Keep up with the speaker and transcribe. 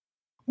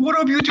What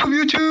up,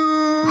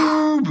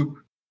 YouTube?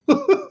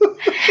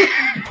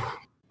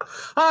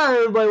 Hi,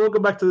 everybody.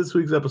 Welcome back to this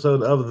week's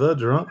episode of The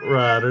Drunk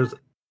Riders.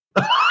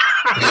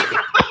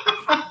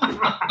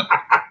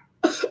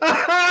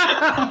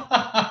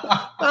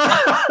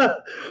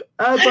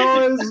 As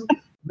always,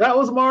 that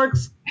was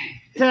Mark's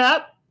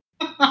cat,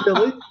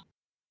 Billy.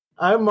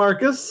 I'm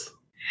Marcus.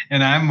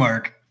 And I'm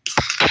Mark.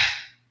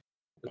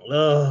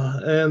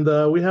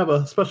 And we have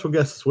a special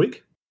guest this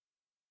week.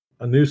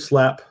 A new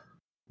slap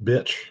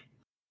bitch.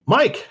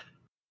 Mike.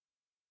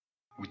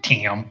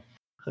 Damn.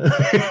 What's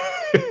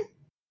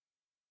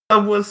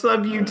up,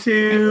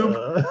 YouTube?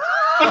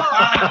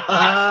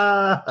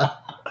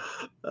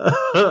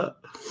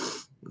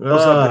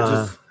 What's up,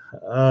 bitches?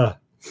 All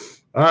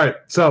right,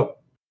 so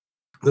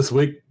this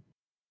week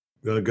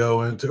we're gonna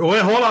go into. Oh,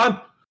 wait, hold on.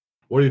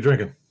 What are you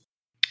drinking?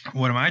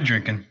 What am I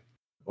drinking?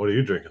 What are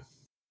you drinking?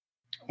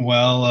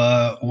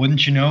 Well,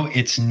 wouldn't you know,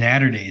 it's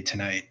Natterday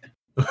tonight.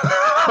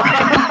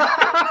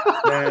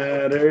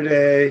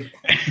 Natterday.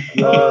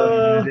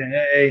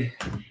 Natterday.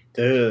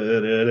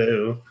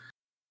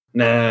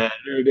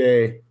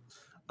 Natterday.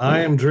 I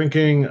am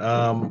drinking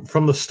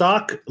from the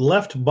stock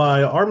left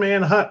by our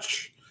man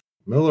Hutch,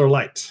 Miller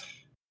Lite.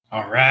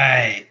 All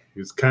right. He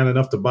was kind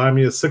enough to buy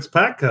me a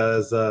 6-pack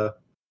as a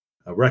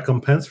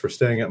recompense for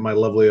staying at my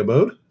lovely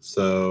abode.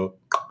 So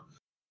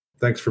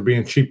thanks for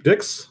being cheap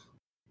dicks.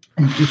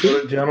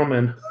 What a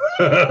gentleman.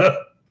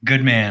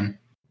 Good man.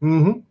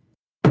 Mm-hmm.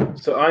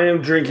 So I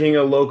am drinking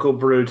a local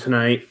brew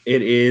tonight.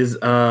 It is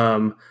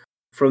from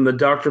the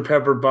Dr.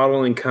 Pepper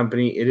Bottling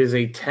Company. It is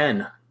a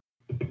 10.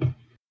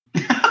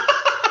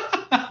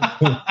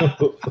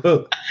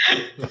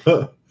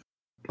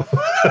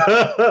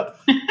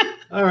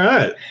 All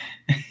right.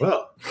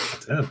 Well,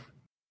 10.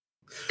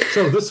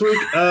 So this week,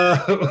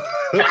 It's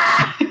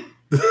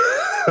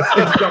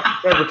Dr.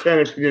 Pepper 10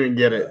 if you didn't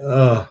get it.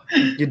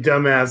 You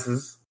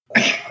dumbasses.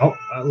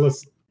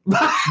 Listen.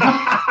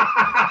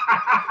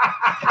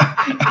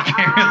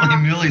 Apparently,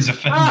 Millie's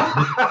offended.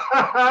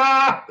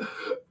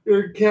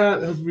 Your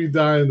cat has me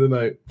dying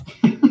tonight.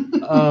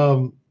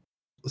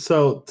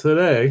 So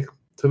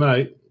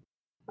tonight,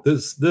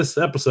 this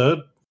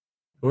episode,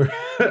 we're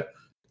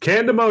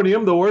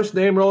Candymonium, the worst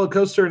named roller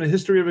coaster in the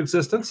history of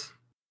existence,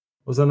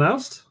 was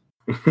announced.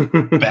 We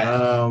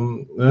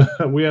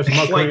have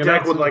some Like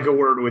Deck would like a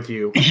word with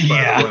you.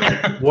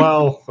 Yeah.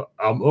 Well,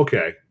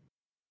 okay.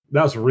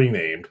 That's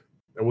renamed.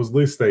 It was at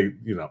least they,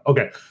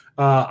 okay.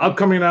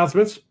 Upcoming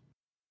announcements.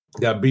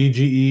 Got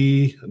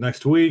BGE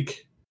next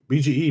week.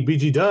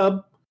 BG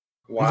Dub.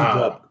 Wow. BG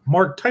Dub.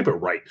 Mark, type it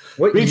right.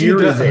 What BG year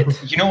Dub. is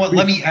it? You know what?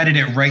 Let me edit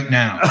it right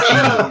now.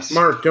 Jeez.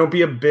 Mark, don't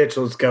be a bitch.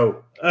 Let's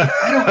go.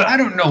 I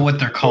don't know what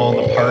they're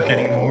calling the park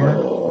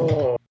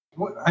anymore.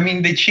 I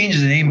mean, they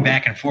changed the name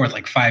back and forth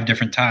like 5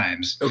 different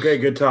times. Okay,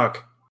 good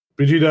talk.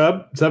 BG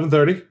Dub,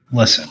 7:30.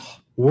 Listen.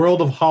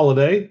 World of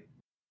Holiday,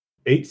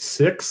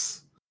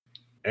 8:06.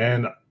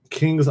 And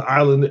Kings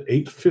Island,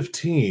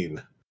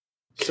 8:15.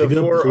 So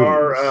for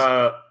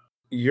our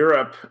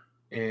Europe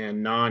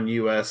and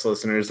non-US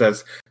listeners,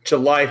 that's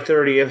July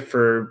 30th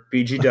for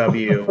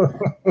BGW,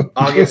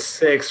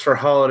 August 6th for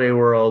Holiday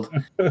World,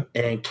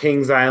 and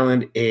Kings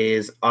Island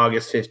is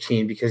August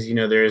 15th because,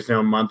 there is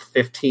no month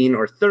 15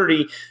 or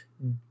 30.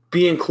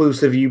 Be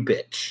inclusive, you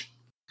bitch.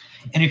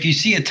 And if you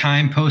see a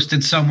time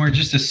posted somewhere,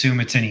 just assume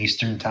it's in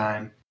Eastern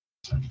time.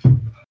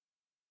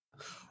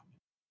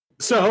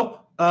 So,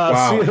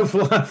 Wow. CF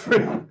Live.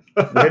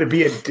 Way to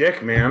be a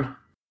dick, man.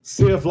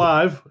 CF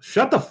Live.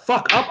 Shut the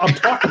fuck up. I'm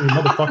talking to you,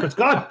 motherfuckers.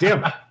 God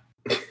damn it.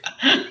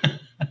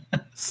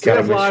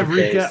 CF Live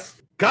recap.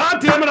 God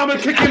damn it. I'm going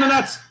to kick you in the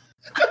nuts.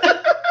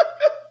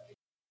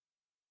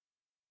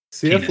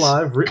 CF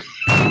Live.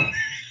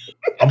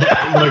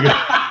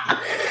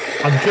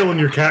 I'm killing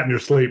your cat in your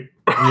sleep.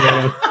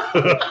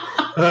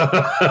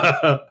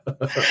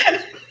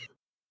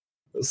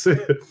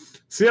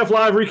 CF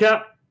Live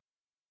recap.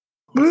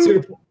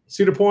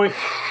 Cedar Point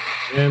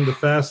and the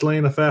fast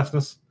lane of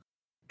fastness.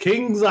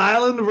 Kings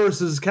Island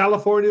versus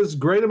California's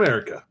Great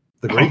America.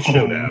 The Great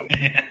Showdown.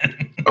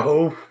 Man.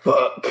 Oh,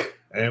 fuck.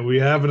 And we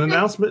have an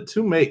announcement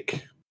to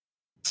make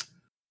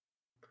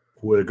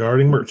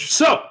regarding merch.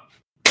 So,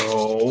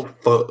 oh,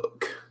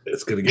 fuck.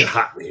 It's going to get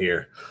hot in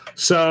here.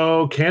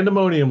 So,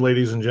 Candymonium,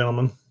 ladies and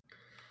gentlemen.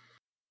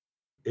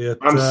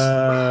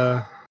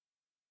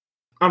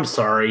 I'm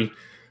sorry.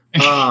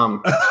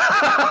 Go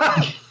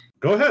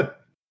ahead.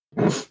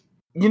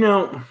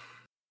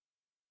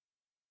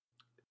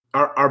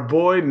 Our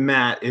boy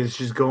Matt is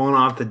just going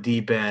off the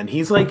deep end.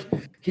 He's like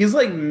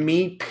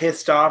me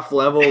pissed off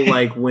level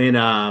like when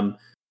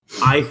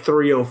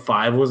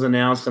I-305 was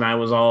announced and I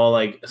was all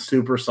like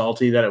super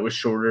salty that it was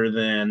shorter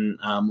than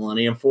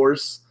Millennium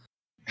Force.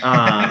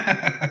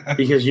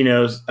 Because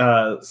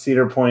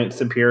Cedar Point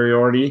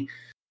superiority.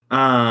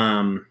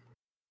 And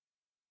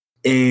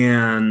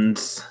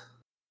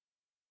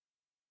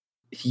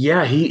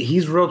yeah,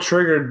 he's real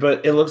triggered,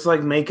 but it looks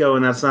like Mako,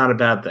 and that's not a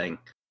bad thing.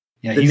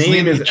 Yeah, the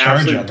name is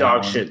absolute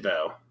dog shit,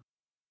 though.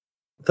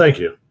 Thank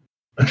you.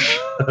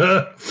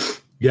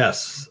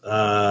 Yes.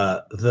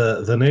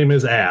 The name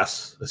is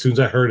Ass. As soon as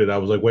I heard it, I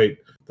was like, wait,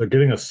 they're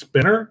getting a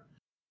spinner?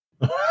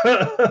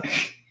 That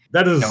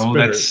is a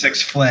spinner. That's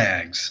Six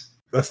Flags.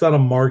 That's not a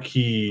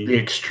marquee. The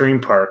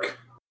Extreme Park.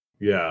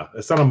 Yeah,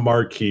 it's not a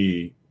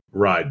marquee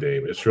ride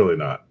name. It's really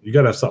not. You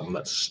got to have something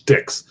that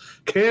sticks.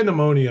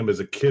 Candymonium is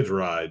a kid's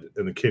ride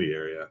in the kiddie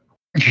area,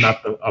 not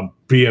a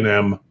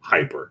B&M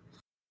Hyper.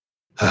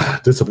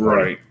 Disappointing.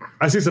 Right.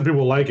 I see some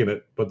people liking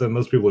it, but then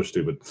those people are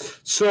stupid.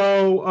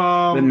 So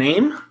the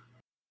name?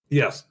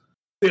 Yes.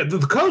 Yeah, the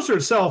coaster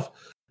itself,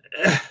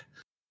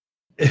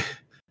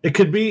 it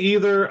could be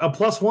either a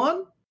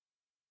 +1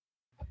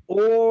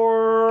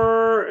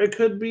 or it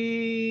could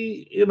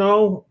be,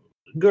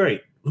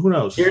 great. Who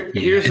knows?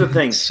 Here's the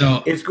thing.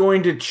 So it's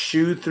going to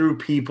chew through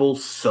people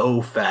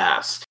so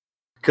fast.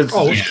 Because it's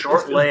a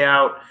short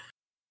layout.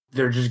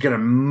 They're just going to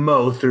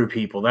mow through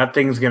people. That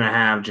thing's going to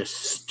have just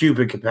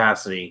stupid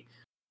capacity.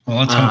 Well,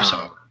 let's hope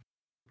so.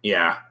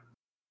 Yeah.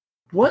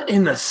 What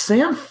in the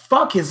Sam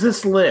fuck is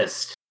this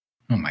list?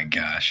 Oh my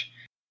gosh.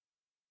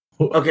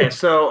 Okay,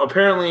 so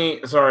apparently,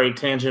 sorry,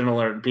 tangent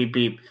alert, beep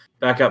beep,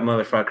 back up,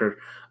 motherfucker.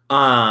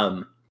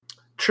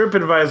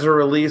 TripAdvisor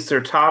released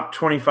their top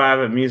 25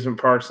 amusement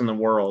parks in the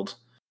world.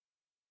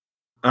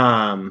 We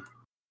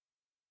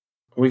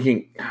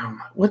can.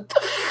 What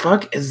the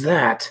fuck is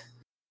that?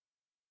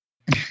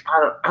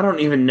 I don't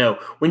even know.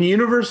 When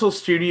Universal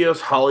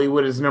Studios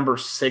Hollywood is number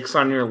 6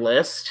 on your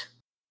list,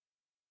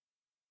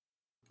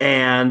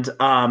 and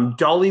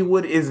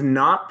Dollywood is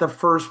not the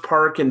first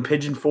park in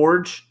Pigeon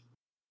Forge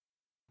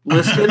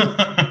listed.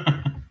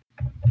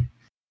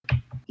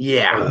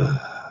 Yeah.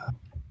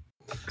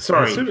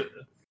 Sorry.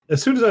 As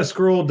soon as I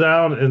scrolled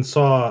down and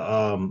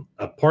saw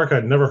a park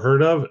I'd never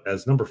heard of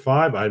as number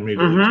 5, I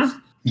immediately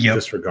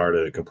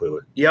disregarded it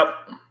completely. Yep.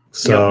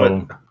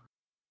 So,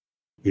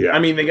 I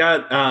mean, they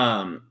got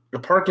a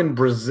park in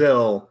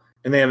Brazil,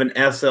 and they have an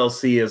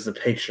SLC as the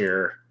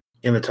picture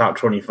in the top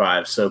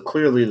 25. So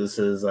clearly, this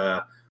is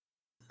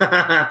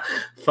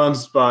Fun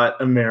Spot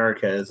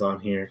America is on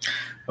here.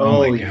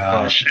 Oh my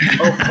gosh!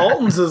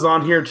 Paulton's is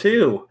on here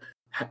too.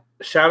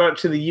 Shout out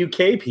to the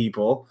UK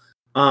people.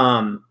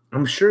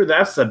 I'm sure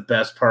that's the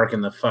best park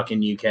in the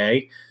fucking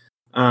UK.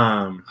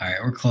 All right,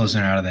 we're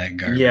closing out of that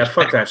garbage. Yeah,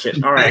 fuck that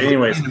shit. All right,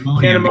 anyways,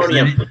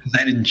 Candymonium.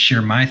 I didn't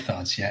share my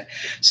thoughts yet.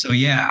 So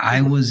yeah,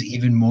 I was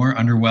even more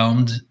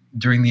underwhelmed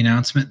during the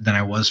announcement than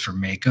I was for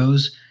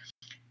Mako's.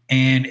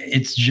 And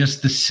it's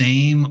just the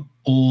same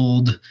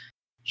old,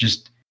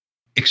 just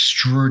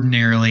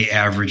extraordinarily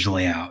average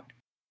layout.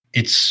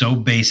 It's so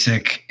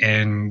basic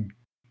and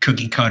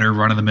cookie cutter,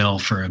 run of the mill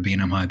for a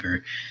B&M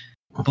Hyper.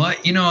 But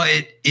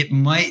it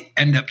might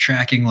end up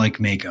tracking like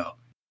Mako.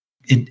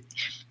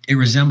 It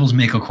resembles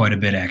Mako quite a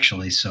bit,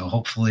 actually. So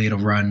hopefully it'll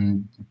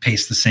run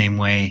pace the same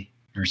way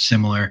or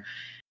similar,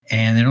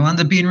 and it'll end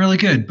up being really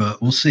good.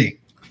 But we'll see.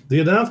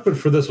 The announcement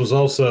for this was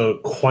also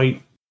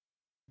quite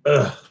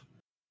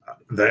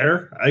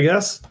there, I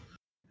guess.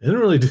 It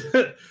didn't really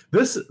do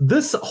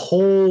this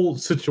whole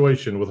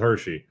situation with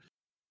Hershey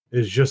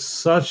is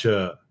just such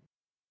a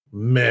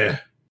meh.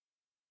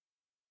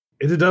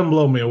 It doesn't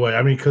blow me away.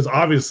 I mean, because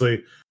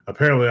obviously,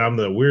 apparently, I'm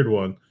the weird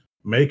one.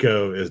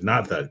 Mako is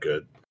not that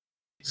good.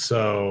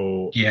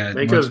 So yeah,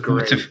 Mako's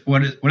great.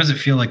 What does it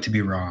feel like to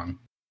be wrong?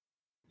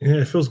 Yeah,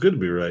 it feels good to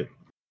be right.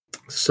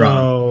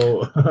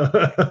 So,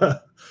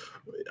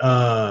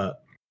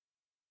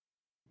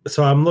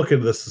 so I'm looking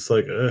at this. It's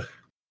like,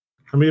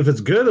 I mean, if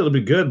it's good, it'll be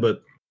good.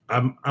 But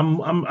I'm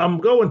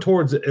going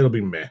towards it. It'll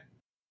be meh.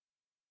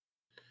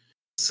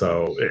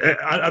 So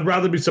I'd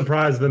rather be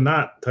surprised than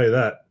not. Tell you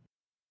that.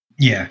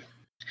 Yeah.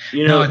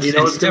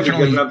 It's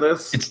definitely about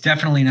this. It's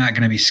definitely not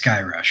going to be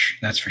Sky Rush.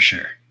 That's for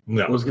sure.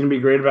 No. What's going to be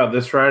great about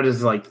this ride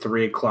is like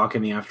 3:00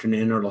 in the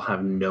afternoon, or it'll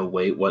have no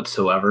wait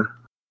whatsoever.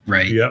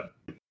 Right. Yep.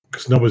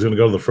 Because nobody's going to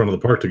go to the front of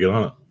the park to get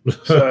on it.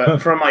 So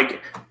from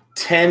like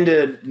 10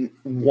 to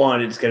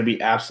 1, it's going to be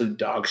absolute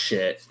dog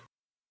shit.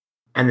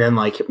 And then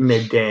like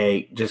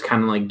midday, just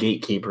kind of like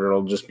Gatekeeper,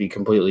 it'll just be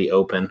completely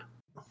open.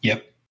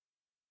 Yep.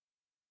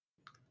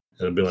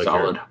 It'll be like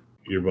solid.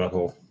 Your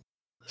butthole.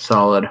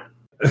 Solid.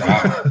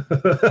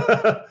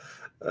 Wow.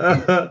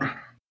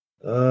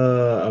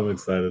 I'm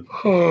excited.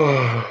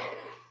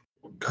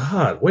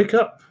 God, wake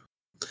up.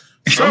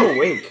 So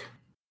awake,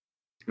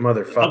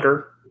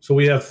 motherfucker. So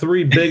we have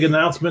 3 big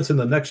announcements in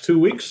the next 2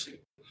 weeks.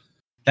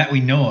 That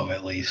we know of,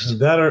 at least.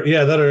 There are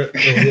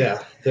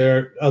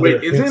other.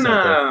 Wait,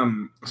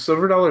 isn't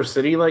Silver Dollar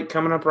City like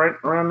coming up right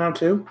around now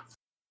too?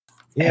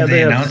 Yeah, have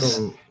they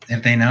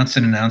announced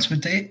an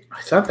announcement date?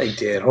 I thought they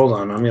did. Hold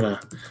on, I'm gonna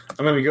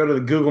go to the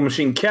Google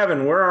machine.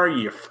 Kevin, where are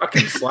you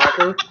fucking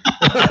slacker?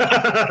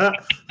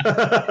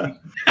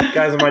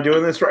 Guys, am I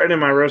doing this right?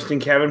 Am I roasting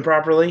Kevin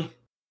properly?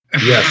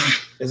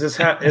 Yes. Is this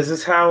how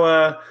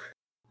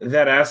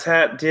that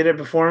asshat did it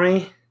before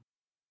me?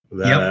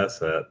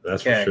 Asshat,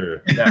 that's for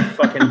sure. That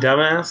fucking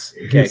dumbass.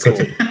 Okay, cool.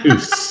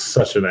 He's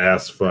such an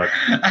ass fuck.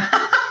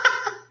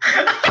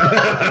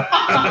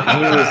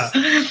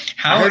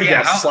 He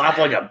got slapped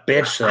like a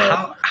bitch,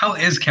 though. How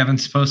is Kevin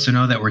supposed to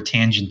know that we're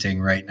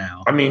tangenting right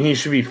now? I mean, he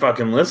should be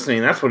fucking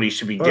listening. That's what he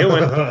should be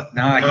doing.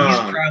 Nah,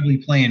 he's probably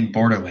playing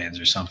Borderlands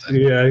or something.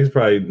 Yeah, he's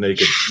probably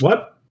naked.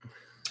 What?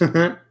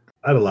 I'd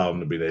allow him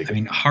to be naked. I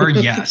mean, hard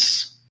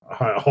yes.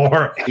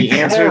 Hard. The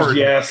answer is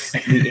yes.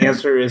 The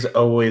answer is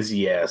always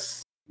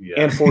yes.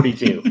 And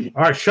 42.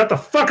 All right, shut the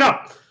fuck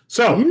up.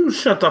 So you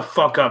shut the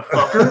fuck up,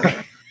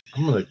 fucker.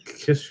 I'm gonna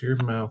kiss your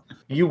mouth.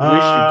 You wish you could.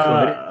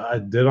 I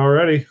did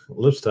already.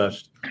 Lips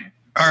touched.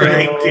 All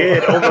right, I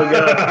did. Oh my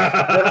god.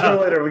 That's for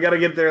later. We got to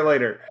get there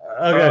later.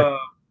 Okay.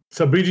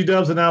 So BG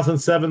Dubs announcing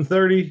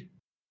 7:30.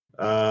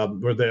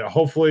 Where they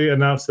hopefully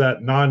announce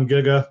that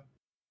non-giga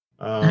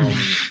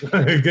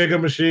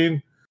giga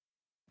machine.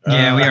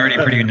 Yeah, we already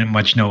pretty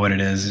much know what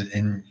it is.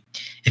 And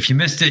if you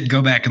missed it,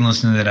 go back and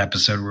listen to that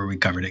episode where we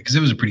covered it because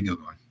it was a pretty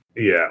good one.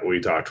 Yeah, we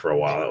talked for a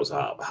while. That was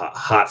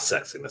hot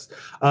sexiness.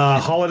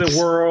 Holiday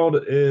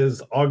World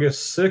is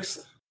August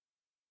 6th.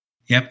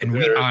 Yep, and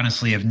we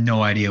honestly have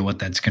no idea what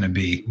that's going to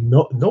be.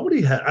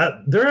 Nobody had.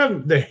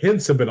 The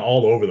hints have been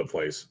all over the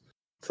place.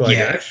 So like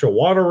an extra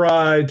water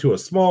ride to a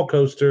small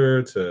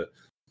coaster to,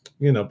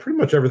 pretty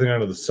much everything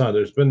under the sun.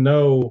 There's been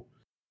no,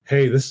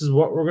 hey, this is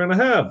what we're going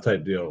to have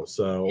type deal.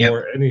 So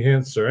or any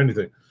hints or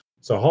anything.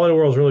 So Holiday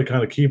World's really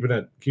kind of keeping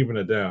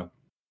it down.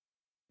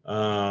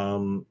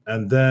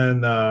 And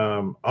then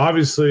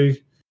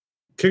obviously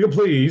King of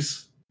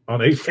Please on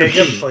 8/15.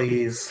 King of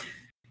Please.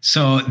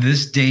 So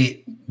this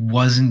date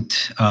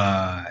wasn't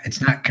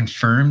it's not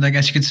confirmed, I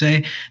guess you could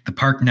say. The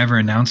park never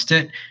announced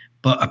it,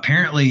 but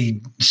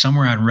apparently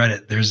somewhere on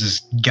Reddit there's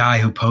this guy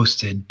who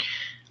posted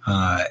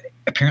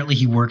apparently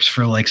he works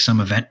for like some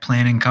event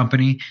planning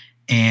company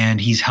and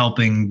he's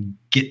helping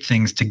get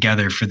things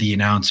together for the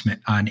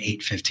announcement on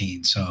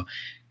 8/15. So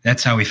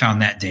that's how we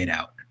found that date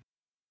out.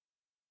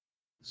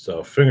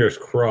 So fingers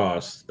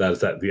crossed that's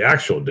the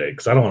actual date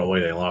because I don't want to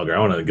wait any longer. I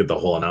want to get the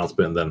whole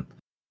announcement and then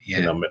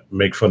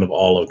make fun of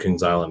all of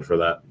Kings Island for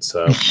that.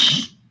 So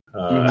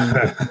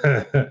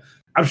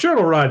I'm sure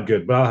it'll ride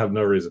good, but I'll have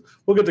no reason.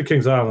 We'll get to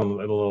Kings Island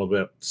in a little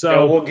bit.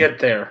 So we'll get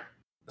there.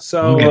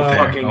 So we'll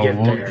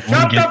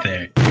get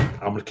there.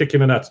 I'm gonna kick you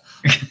in the nuts.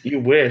 You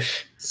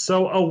wish.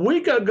 So a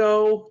week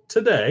ago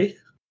today,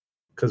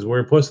 because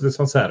we're posting this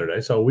on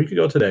Saturday, so a week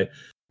ago today,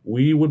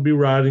 we would be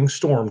riding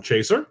Storm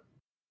Chaser.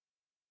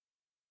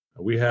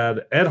 We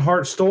had Ed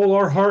Hart Stole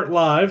Our Heart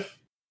live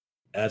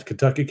at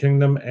Kentucky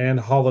Kingdom and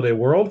Holiday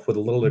World with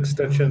little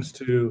extensions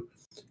to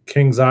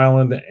Kings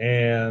Island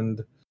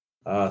and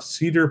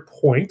Cedar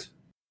Point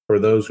for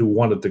those who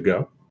wanted to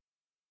go.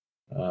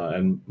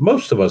 And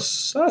most of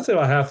us, I'd say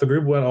about half the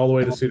group went all the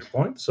way to Cedar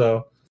Point.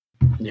 So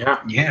yeah.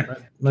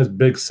 Nice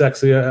big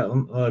sexy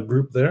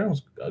group there. It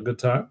was a good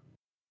time.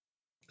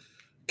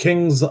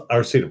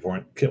 Cedar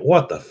Point.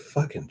 What the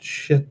fucking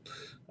shit?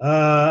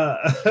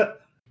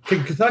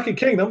 Kentucky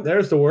Kingdom,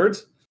 there's the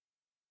words,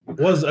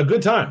 was a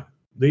good time.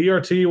 The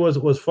ERT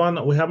was fun.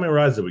 How many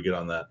rides did we get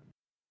on that?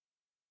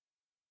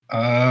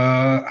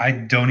 I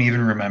don't even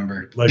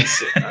remember. Like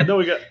I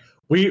know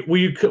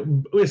we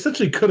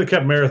essentially could have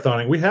kept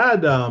marathoning. We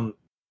had I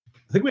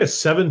think we had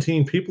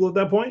 17 people at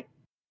that point.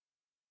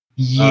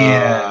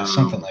 Yeah,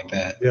 something like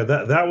that. Yeah,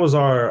 that was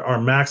our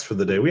max for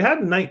the day. We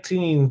had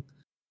 19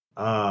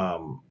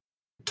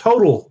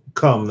 total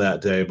come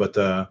that day, but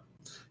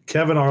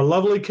Kevin, our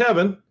lovely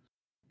Kevin,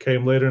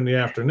 came later in the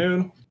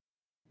afternoon,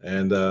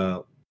 and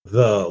the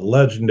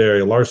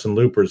legendary Larson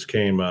Loopers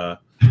came a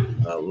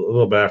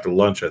little bit after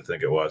lunch, I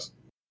think it was.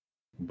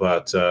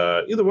 But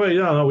either way,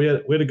 we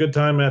had a good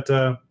time at.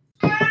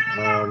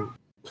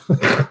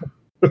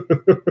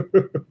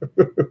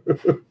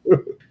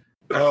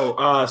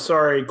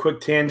 Sorry,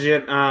 quick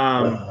tangent.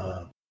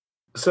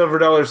 Silver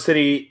Dollar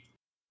City,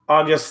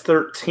 August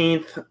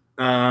 13th.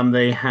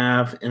 They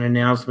have an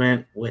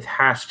announcement with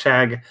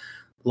hashtag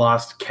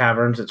Lost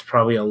Caverns. It's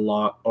probably a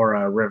lot or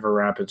a River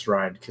Rapids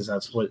ride because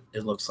that's what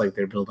it looks like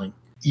they're building.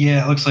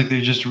 Yeah, it looks like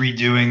they're just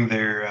redoing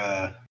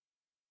their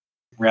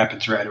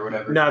Rapids ride or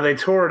whatever. No, they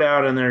tore it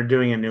out and they're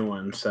doing a new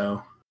one.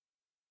 So,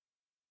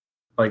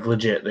 like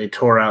legit, they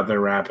tore out their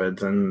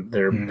Rapids and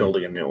they're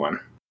building a new one.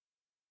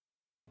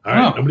 All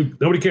right,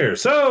 nobody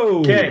cares. So,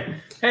 okay,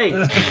 hey,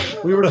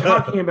 we were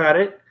talking about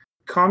it.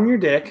 Calm your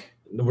dick.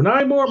 We're not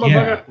anymore,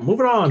 motherfucker.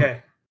 Moving on.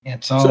 Okay. Yeah,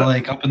 it's all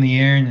like up in the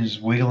air and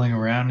just wiggling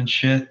around and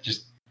shit.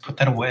 Just put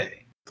that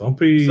away. Don't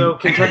be. So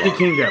Kentucky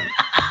Kingdom.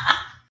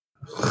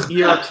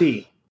 ERT.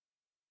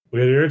 We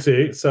had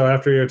ERT. So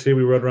after ERT,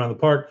 we rode around the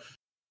park.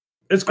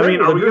 It's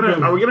great. Are we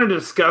gonna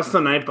discuss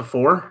the night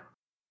before?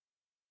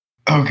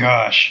 Oh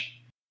gosh.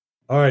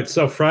 All right.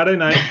 So Friday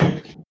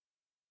night,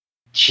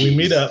 we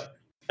meet up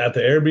at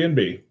the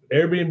Airbnb.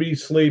 Airbnb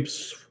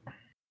sleeps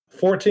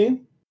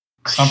 14.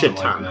 Something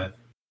like that.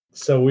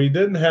 So we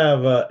didn't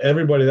have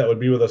everybody that would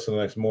be with us the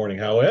next morning.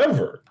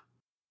 However,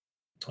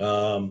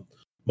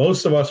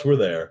 most of us were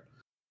there.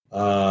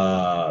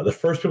 The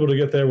first people to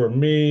get there were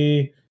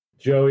me,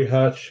 Joey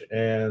Hutch,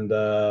 and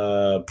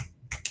I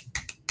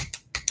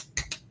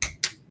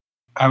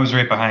was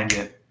right behind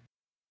you.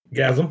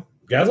 Gasm.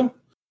 Gasm,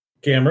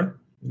 Cameron,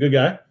 good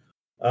guy.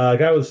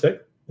 Guy with a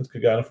stick. That's a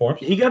good guy in a form.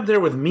 He got there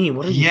with me.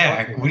 What are you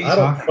talking what are you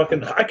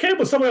about? I came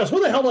with somebody else.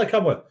 Who the hell did I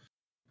come with?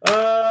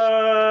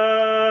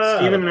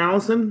 Steven and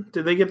Allison?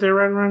 Did they get there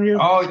right around you?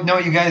 Oh, no,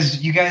 you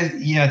guys,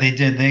 yeah, they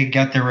did. They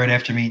got there right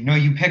after me. No,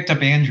 you picked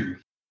up Andrew.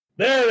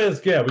 There it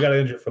is. Yeah, we got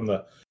Andrew from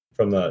the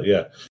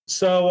yeah.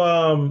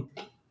 So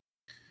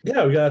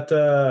yeah, we got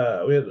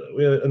we had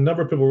a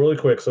number of people really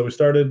quick. So we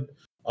started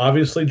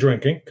obviously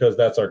drinking because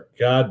that's our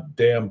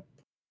goddamn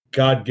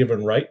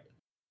God-given right.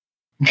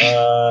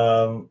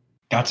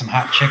 Got some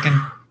hot chicken.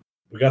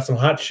 We got some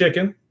hot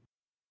chicken.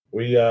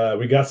 We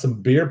got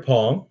some beer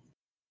pong.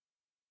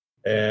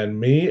 And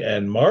me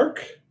and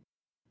Mark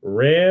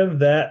ran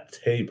that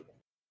table.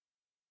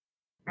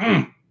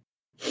 Well,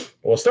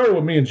 it started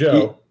with me and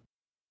Joe.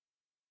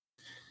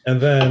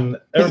 And then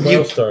everybody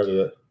else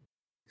started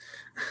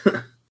it.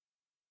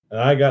 And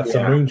I got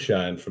some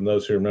moonshine from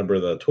those who remember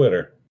the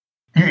Twitter.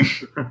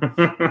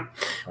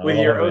 With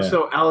your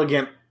so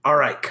elegant, all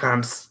right,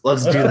 cunts,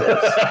 let's do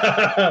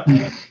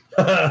this.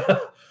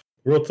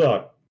 Real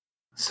talk.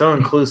 So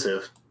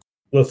inclusive.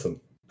 Listen.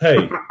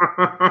 Hey.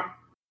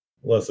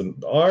 Listen.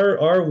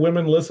 Our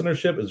women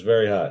listenership is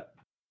very high.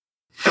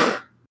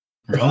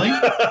 Really?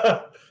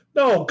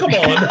 No, come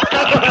on.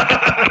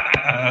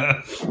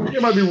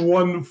 There might be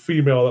one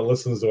female that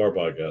listens to our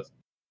podcast.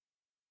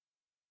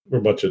 We're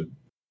a bunch of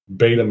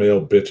beta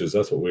male bitches.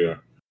 That's what we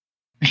are.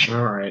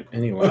 All right.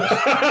 Anyway.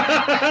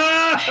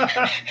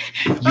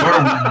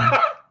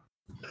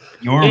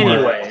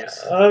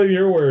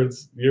 Your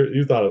words.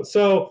 You thought of it.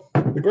 So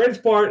the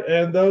greatest part,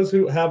 and those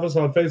who have us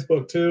on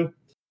Facebook too,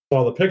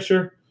 saw the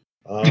picture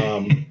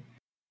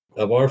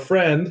of our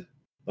friend.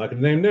 Not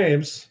gonna name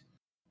names,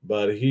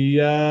 but he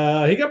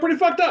got pretty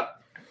fucked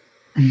up.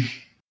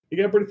 He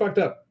got pretty fucked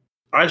up.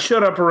 I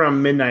showed up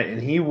around midnight, and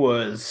he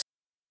was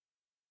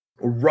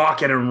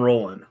rocking and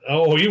rolling.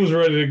 Oh, he was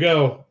ready to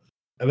go.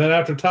 And then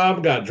after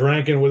Tom got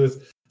drinking with his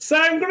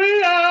sangria.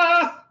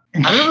 I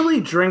didn't really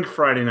drink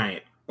Friday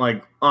night,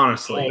 like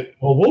honestly.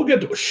 Well, we'll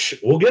get to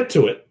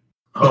it.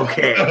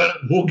 Okay.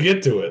 We'll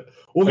get to it.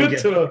 We'll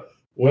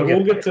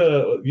get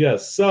to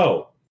yes.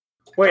 So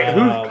wait,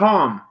 who's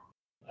Tom?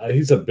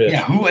 He's a bitch.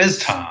 Yeah, who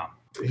is Tom?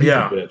 He's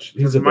a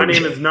bitch. My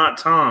name is not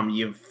Tom,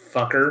 you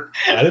fucker.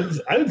 I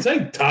didn't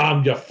say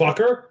Tom, you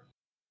fucker.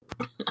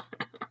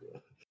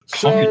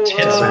 Call your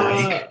tits,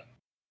 Mike.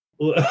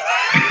 What was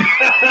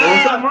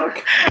that,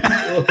 Mark?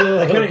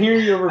 I couldn't hear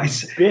you over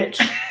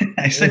bitch.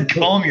 I said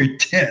call him your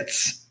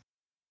tits.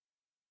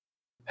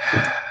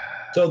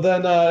 So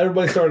then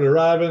everybody started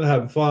arriving,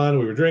 having fun.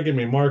 We were drinking.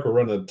 Me and Mark were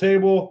running the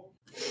table.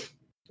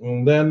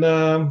 And then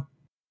man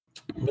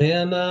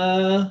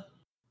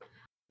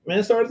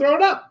started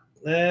throwing up.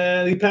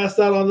 And he passed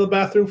out on the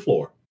bathroom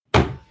floor.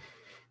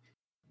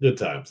 Good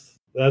times.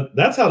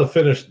 That's how to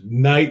finish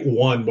night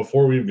one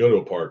before we even go to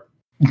a park.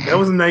 That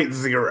was night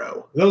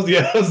 0. That was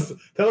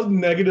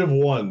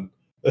 -1.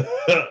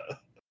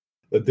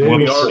 The day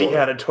we before. already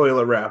had a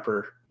toilet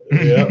wrapper.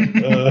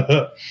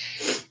 Yeah.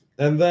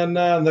 And then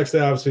next day,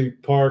 obviously,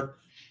 park,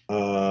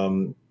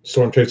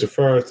 storm chaser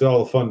first,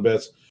 all the fun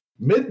bits.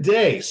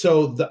 Midday.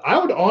 So I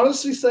would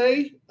honestly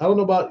say, I don't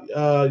know about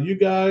you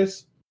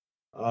guys,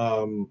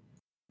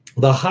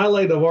 the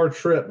highlight of our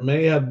trip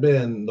may have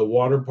been the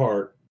water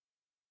park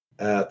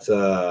at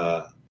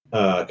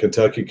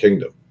Kentucky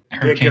Kingdom.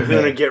 Big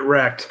Kahuna get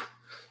wrecked.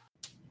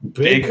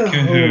 Big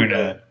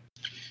Kahuna.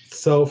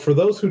 So for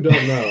those who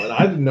don't know, and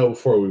I didn't know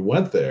before we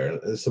went there,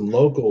 there's some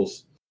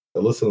locals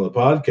that listen to the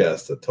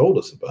podcast that told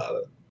us about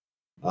it.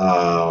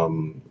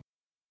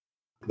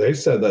 They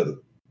said that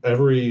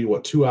every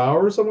 2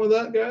 hours, something like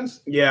that,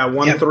 guys? Yeah,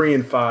 1, 3,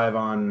 and 5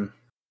 on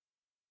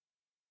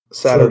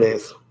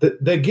Saturdays. So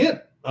they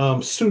get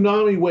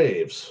tsunami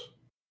waves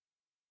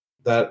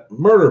that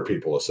murder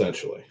people,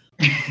 essentially.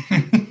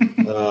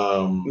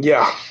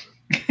 Yeah.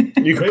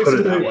 You can put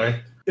it that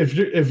way. If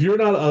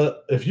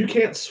you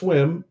can't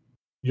swim,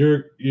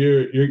 you're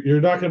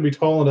not going to be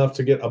tall enough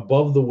to get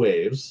above the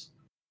waves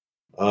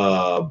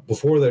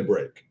before they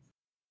break.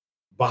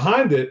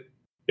 Behind it,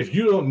 if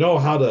you don't know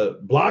how to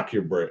block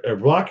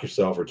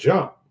yourself or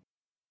jump,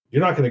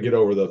 you're not going to get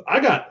over those.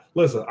 I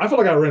feel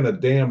like I ran a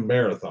damn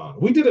marathon.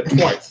 We did it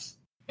twice.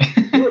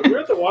 we're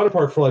at the water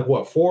park for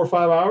 4 or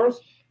 5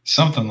 hours?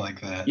 Something like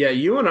that. Yeah,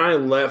 you and I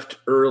left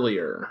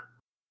earlier.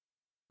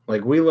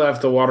 We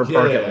left the water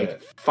park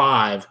at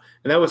 5,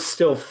 and that was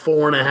still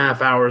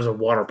 4.5 hours of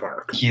water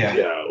park.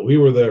 Yeah, we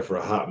were there for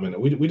a hot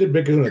minute. We did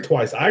Big Kahuna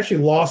twice. I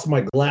actually lost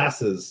my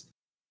glasses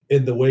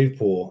in the wave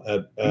pool.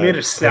 You made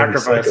a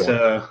sacrifice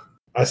to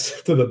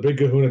the Big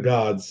Kahuna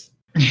gods.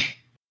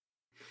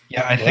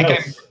 Yeah, I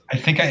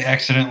think I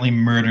accidentally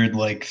murdered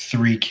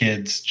 3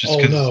 kids just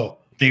because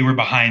they were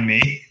behind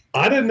me.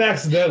 I didn't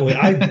accidentally.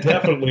 I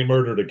definitely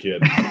murdered a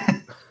kid.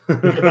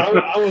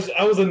 I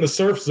was in the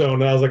surf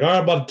zone, and I was like, all right,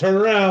 I'm about to turn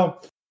around.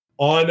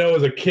 All I know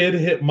is a kid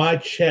hit my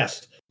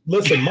chest.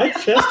 Listen, my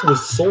chest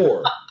was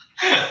sore.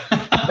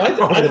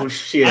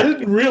 Shit. I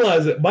didn't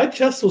realize it. My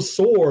chest was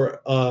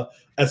sore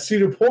at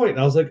Cedar Point, and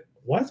I was like,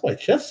 why is my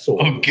chest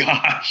sore? Oh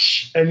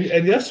gosh. And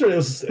yesterday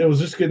it was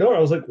just getting over. I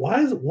was like, what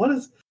is?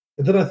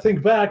 And then I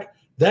think back,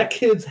 that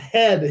kid's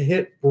head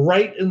hit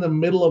right in the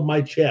middle of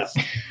my chest.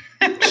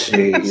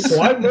 Jeez.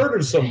 So I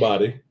murdered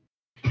somebody.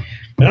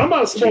 And I'm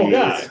not a small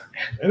guy.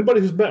 Anybody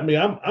who's met me,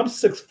 I'm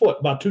 6 foot,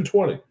 about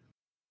 220.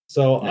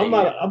 So I'm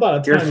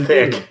about a You're tiny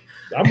thick. dude.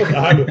 I'm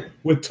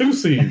with 2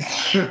 C's.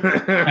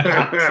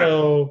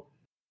 So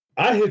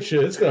I hit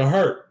you. It's gonna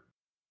hurt.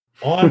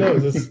 All I know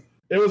is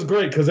it was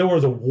great because it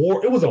was a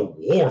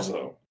war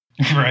zone.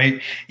 Right.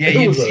 Yeah,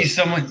 you'd see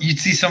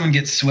someone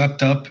get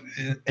swept up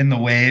in the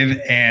wave,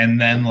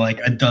 and then like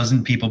a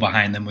dozen people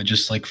behind them would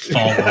just like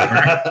fall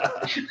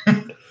over.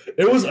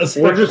 It was a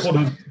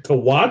spectacle to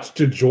watch,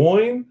 to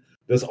join.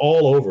 That's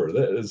all over.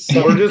 That is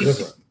so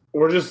different.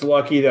 We're just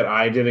lucky that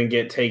I didn't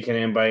get taken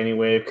in by any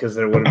wave because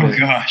there would have been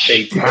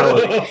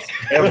fatalities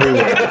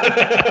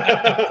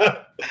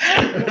everywhere.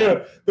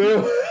 there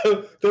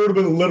would have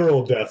been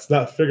literal deaths,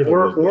 not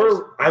figurative.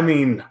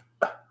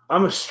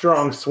 I'm a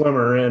strong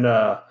swimmer,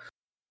 and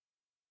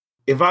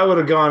if I would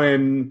have gone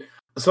in,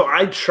 so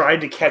I tried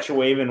to catch a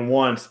wave in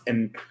once,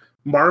 and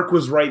Mark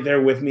was right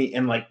there with me,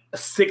 and like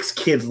 6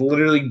 kids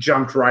literally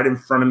jumped right in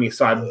front of me,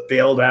 so I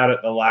bailed out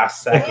at the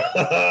last second.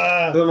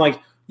 So I'm like,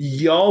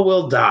 y'all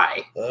will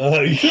die.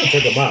 You should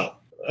have took them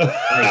out.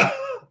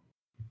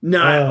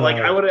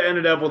 I would have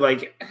ended up with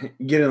like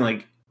getting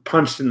like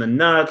punched in the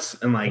nuts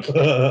and like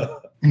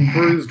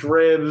bruised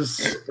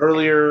ribs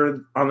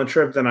earlier on the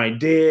trip than I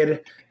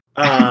did.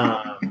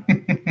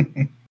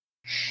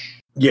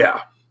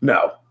 Yeah,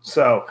 no.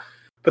 So,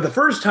 but the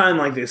first time,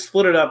 like they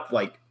split it up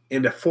like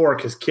into 4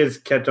 because kids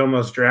kept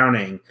almost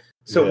drowning,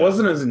 so it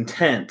wasn't as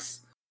intense.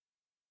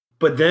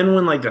 But then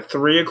when like the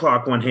 3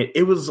 o'clock one hit,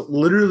 it was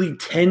literally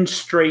 10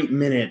 straight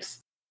minutes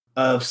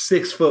of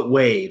 6 foot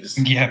waves.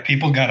 Yeah,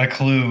 people got a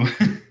clue.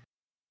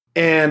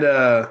 And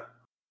I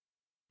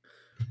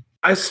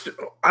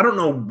don't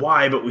know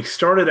why, but we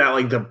started at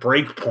like the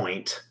break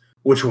point,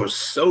 which was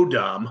so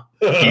dumb.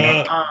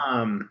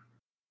 And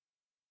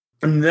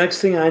the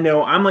next thing I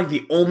know, I'm like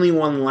the only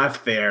one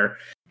left there.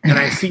 And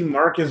I see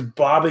Marcus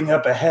bobbing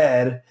up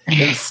ahead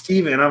and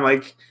Steven. I'm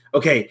like,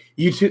 okay,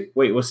 you two.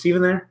 Wait, was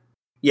Steven there?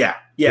 Yeah.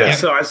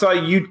 So I saw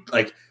you,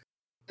 like,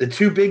 the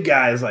 2 big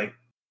guys, like,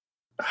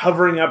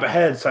 hovering up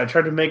ahead. So I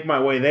tried to make my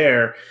way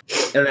there.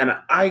 And then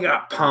I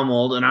got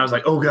pummeled. And I was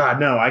like, oh, God,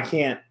 no, I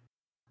can't.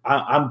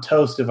 I'm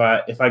toast if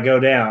I go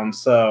down.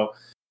 So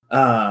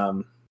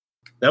that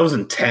was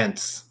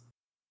intense.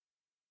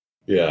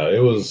 Yeah,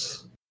 it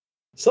was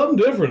something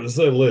different, to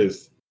say the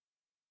least.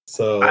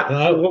 So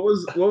what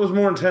was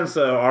more intense,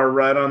 though? Our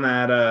ride on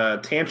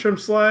that tantrum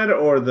slide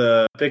or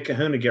the Big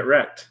Kahuna get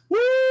wrecked? Woo!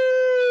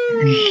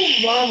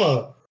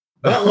 Mama,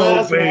 that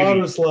last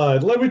water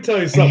slide. Let me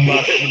tell you something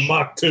about hitting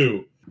Mach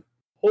 2.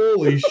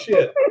 Holy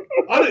shit!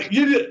 I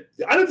didn't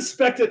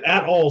expect it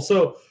at all.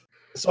 So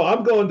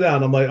I'm going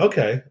down. I'm like,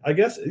 okay, I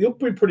guess you'll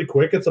be pretty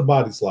quick. It's a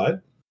body slide.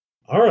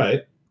 All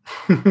right.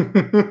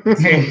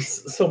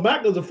 so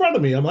Matt goes in front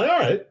of me. I'm like, all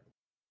right.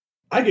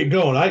 I get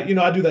going.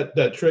 I do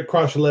that trick,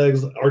 cross your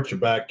legs, arch your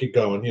back, get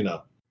going.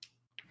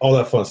 All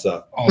that fun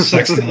stuff. All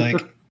sexy like.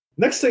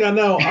 Next thing I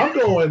know, I'm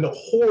going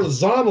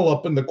horizontal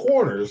up in the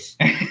corners,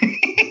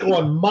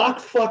 going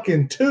Mach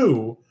fucking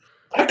 2.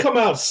 I come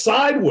out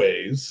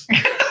sideways,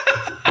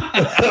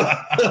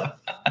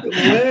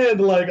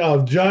 land like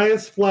a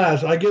giant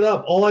splash. I get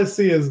up. All I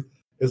see is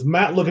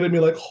Matt looking at me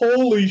like,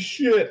 holy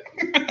shit.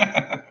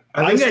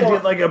 I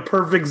did like a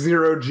perfect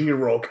 0G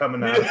roll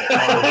coming out.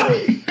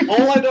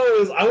 All I know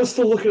is I was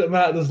still looking at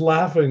Matt and just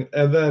laughing.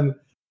 And then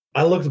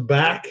I looked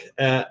back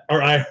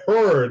I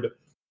heard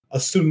a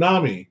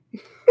tsunami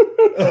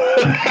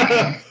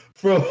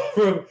from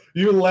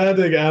you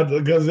landing out,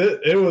 because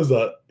it was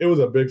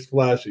a big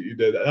splash that you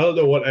did. I don't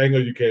know what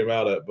angle you came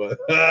out at, but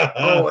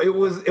it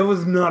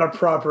was not a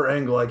proper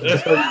angle, I can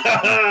tell you.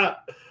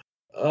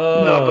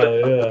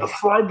 The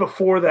slide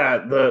before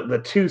that,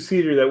 the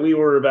 2-seater that we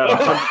were about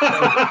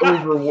 100%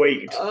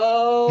 overweight.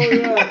 Oh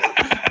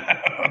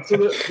yeah. So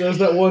there's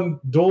that one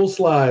dual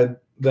slide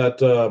that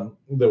the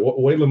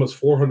weight limit's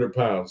 400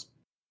 pounds,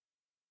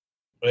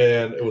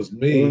 and it was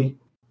me.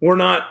 We're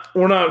not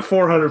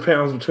 400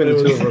 pounds between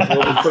the two of us.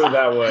 We'll put it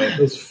that way. It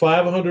was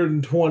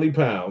 520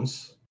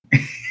 pounds,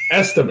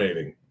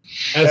 estimating.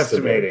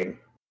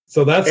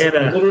 So that's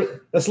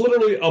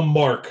literally a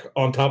mark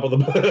on top of the.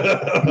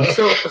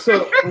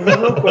 so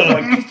real quick,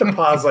 like, just to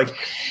pause, like,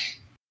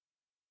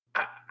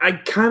 I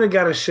kind of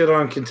got a shit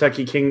on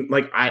Kentucky King.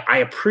 Like, I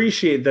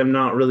appreciate them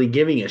not really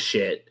giving a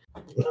shit,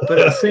 but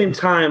at the same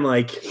time,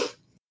 like,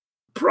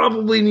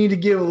 probably need to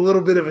give a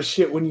little bit of a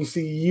shit when you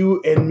see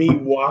you and me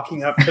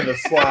walking up to the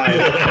slide,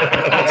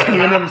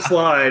 tandem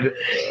slide,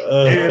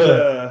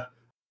 and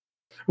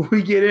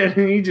we get in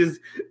and he just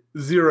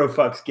 0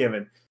 fucks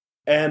given,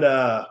 and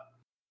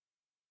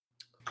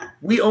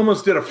we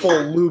almost did a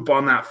full loop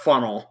on that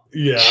funnel.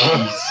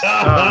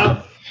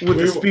 Yeah. With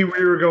the speed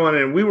we were going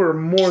in, we were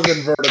more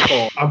than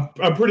vertical.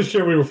 I'm pretty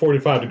sure we were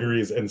 45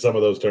 degrees in some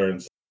of those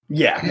turns.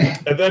 Yeah.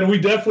 And then we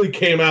definitely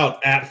came out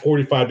at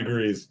 45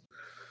 degrees.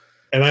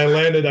 and I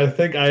landed. I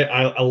think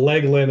a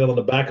leg landed on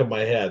the back of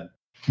my head.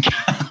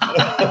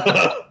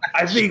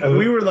 I think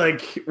we were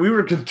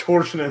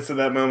contortionists at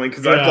that moment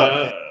because I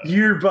thought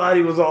your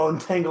body was all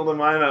entangled in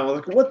mine. I was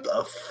like, "What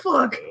the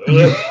fuck?"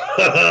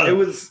 It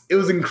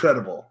was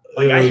incredible.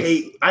 Like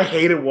I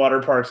hated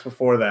water parks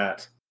before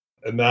that,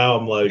 and now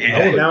I'm like,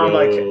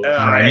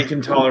 I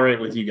can tolerate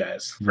with you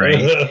guys,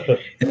 right?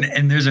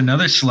 and there's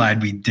another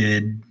slide we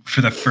did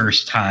for the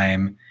first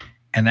time,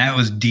 and that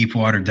was deep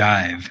water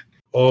dive.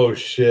 Oh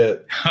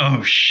shit!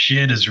 Oh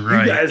shit is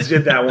right. You guys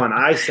did that one.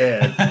 I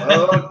said,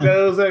 "Fuck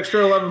those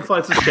extra 11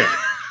 flights of steps."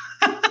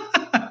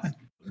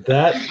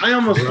 That I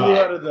almost flew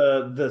out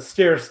of the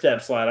stair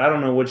step slide. I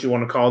don't know what you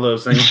want to call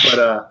those things,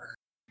 but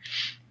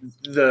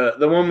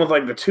the one with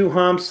like the 2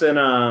 humps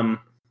and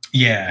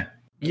yeah,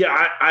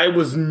 I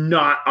was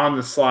not on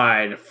the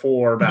slide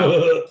for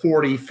about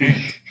 40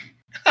 feet,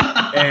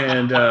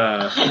 and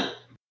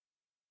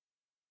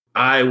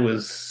I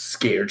was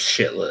scared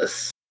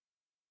shitless.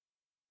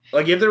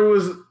 Like if there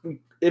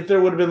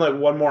would have been like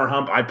one more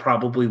hump, I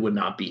probably would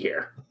not be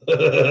here.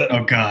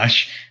 Oh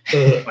gosh.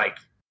 Like,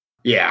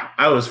 yeah,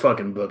 I was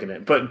fucking booking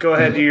it. But go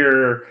ahead to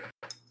your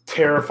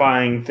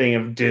terrifying thing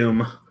of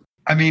doom.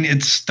 I mean,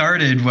 it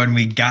started when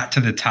we got to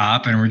the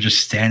top and we're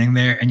just standing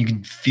there and you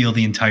can feel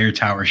the entire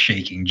tower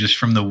shaking just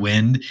from the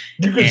wind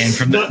and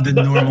from the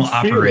normal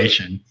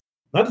operation.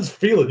 Not just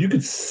feel it, you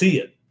could see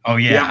it. Oh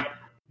yeah.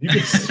 You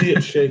could see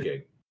it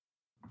shaking.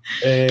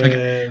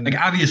 And like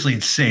obviously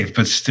it's safe,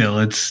 but still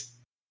it's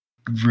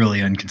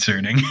really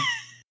unconcerning.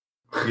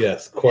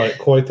 Yes,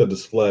 quite the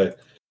display.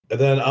 And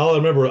then all I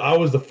remember, I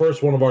was the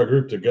first one of our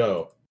group to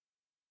go.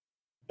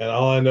 And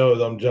all I know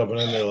is I'm jumping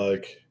in there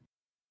like,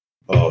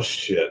 oh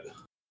shit.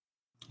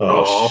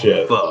 Oh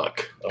shit.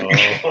 Fuck.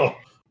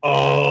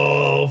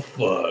 Oh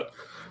fuck.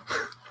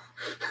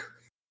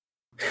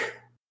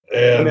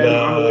 And then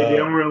on the way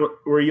down,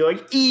 were you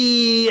like,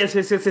 yes,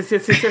 yes.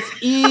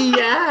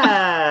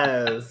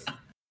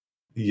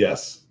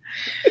 Yes.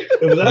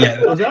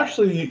 It was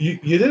actually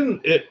you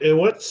didn't it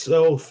went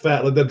so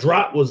fast. Like the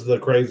drop was the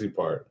crazy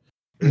part.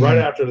 Mm-hmm. Right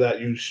after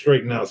that you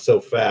straighten out so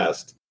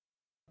fast.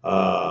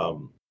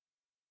 But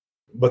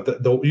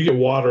you get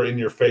water in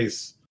your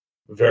face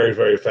very,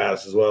 very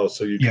fast as well.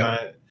 So you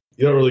don't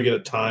really get a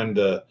time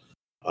to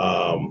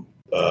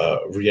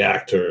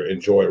react or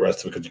enjoy the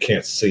rest of it because you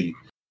can't see.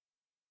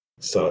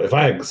 So if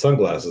I had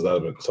sunglasses, that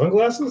would have been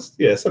sunglasses?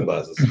 Yeah,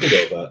 sunglasses. We'll go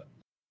with that.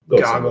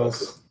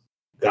 Goggles.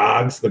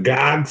 The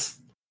gogs.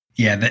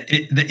 Yeah,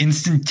 the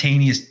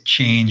instantaneous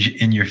change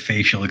in your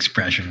facial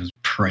expression was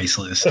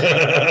priceless.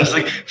 It was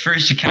like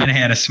first you kind of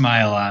had a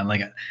smile on,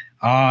 like,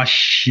 oh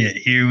shit,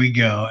 here we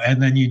go,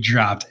 and then you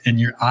dropped, and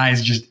your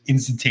eyes just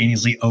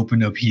instantaneously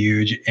opened up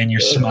huge, and your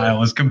smile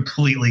was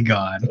completely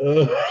gone.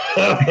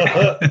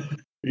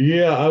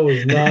 Yeah, I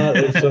was not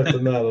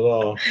expecting that at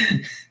all.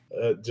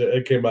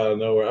 It came out of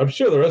nowhere. I'm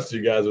sure the rest of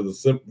you guys are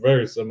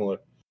very similar.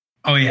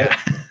 Oh yeah.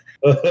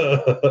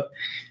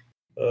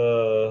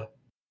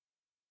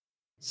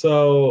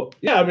 So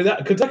yeah, I mean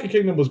that Kentucky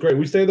Kingdom was great.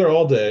 We stayed there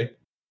all day.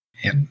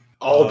 Yep.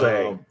 All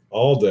day.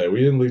 All day. We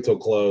didn't leave till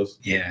close.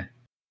 Yeah.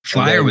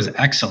 Flyer was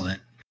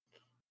excellent.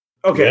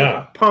 Okay.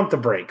 Yeah. Pump the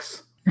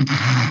brakes.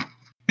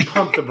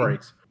 Pump the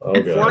brakes.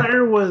 Okay.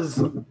 Flyer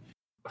was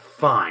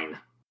fine.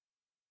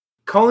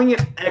 Calling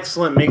it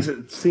excellent makes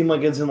it seem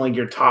like it's in like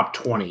your top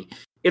 20.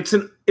 It's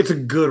a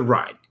good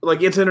ride.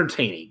 Like it's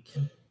entertaining.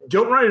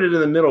 Don't ride it in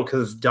the middle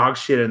because it's dog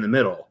shit in the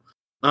middle.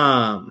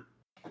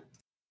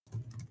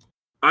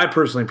 I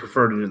personally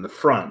preferred it in the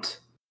front.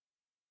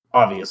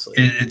 Obviously,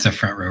 it's a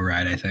front row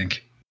ride. I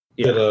think.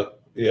 Yeah, the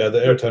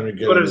airtime you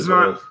get, but it's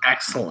not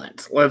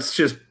excellent. Let's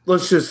just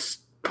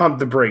pump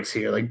the brakes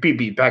here. Like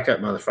beep, back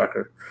up,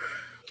 motherfucker.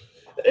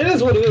 It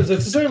is what it is.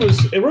 It's the same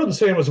as it rode the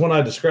same as when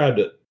I described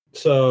it.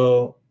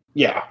 So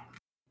yeah,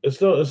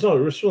 it's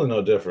really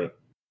no different,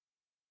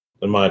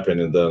 in my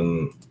opinion,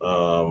 than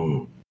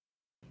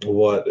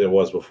what it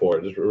was before.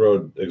 It just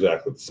rode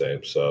exactly the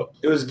same. So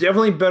it was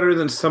definitely better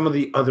than some of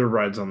the other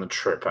rides on the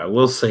trip. I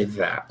will say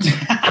that.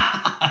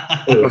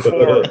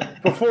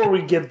 before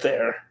we get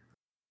there.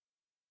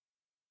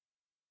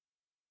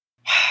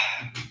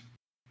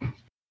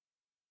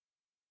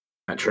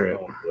 Not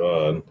true.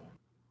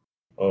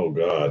 Oh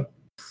God.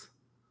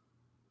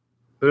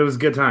 But it was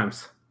good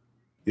times.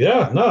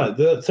 Yeah,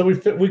 no. So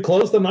we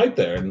closed the night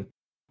there, and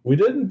we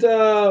didn't.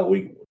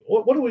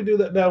 What did we do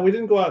that? No, we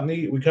didn't go out and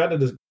eat. We kind of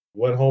just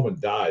went home and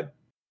died.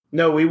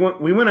 No, we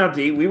went out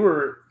to eat. We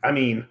were. I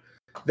mean,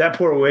 that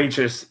poor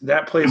waitress.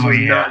 That place was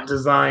not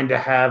designed to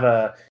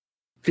have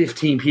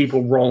 15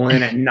 people roll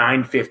in at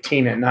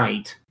 9:15 at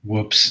night.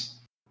 Whoops.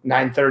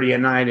 9:30 at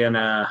night, and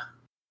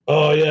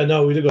Oh yeah,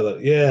 no, we did go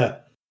that. Yeah.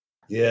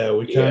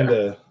 We kind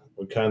of.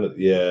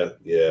 Yeah.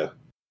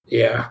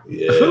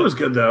 The food was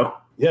good though.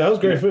 Yeah, it was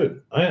great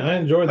food. I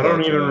enjoyed that. I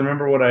don't even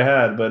remember what I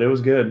had, but it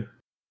was good.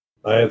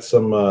 I had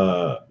some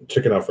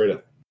chicken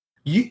Alfredo.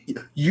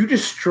 You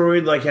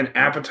destroyed like an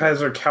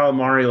appetizer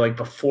calamari like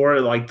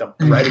before like the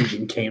bread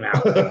even came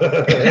out.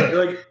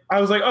 Like I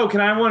was like, oh,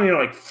 can I have one? And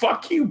you're like,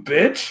 fuck you,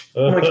 bitch.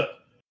 I'm like,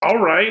 all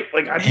right.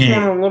 Like, I just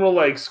want a little,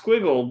 like,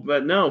 squiggle,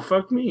 but no,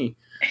 fuck me.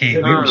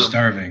 Hey, we were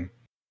starving.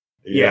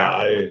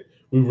 Yeah,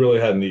 we really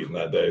hadn't eaten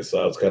that day,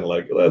 so I was kind of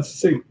like, let's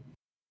see.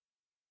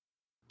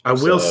 I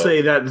will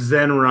say that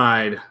Zen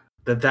ride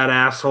that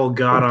asshole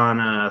got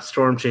on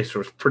Storm Chaser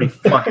was pretty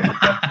fucking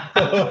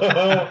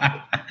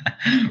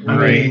Right.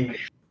 I mean,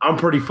 I'm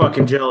pretty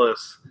fucking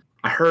jealous.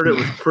 I heard it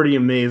was pretty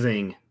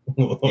amazing.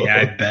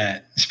 Yeah, I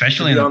bet.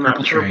 Especially on the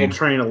purple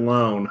train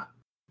alone.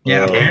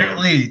 Yeah,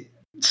 apparently.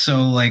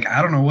 So, like,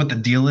 I don't know what the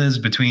deal is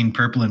between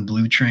purple and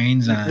blue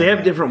trains. They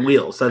have different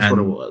wheels. That's what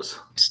it was.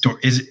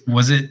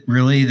 Was it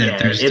really that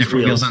there's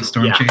different wheels on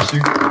Storm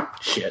Chaser?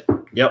 Shit.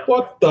 Yep.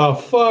 What the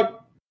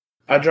fuck?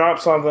 I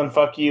dropped something.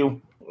 Fuck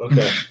you.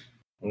 Okay.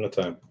 I'm got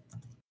time.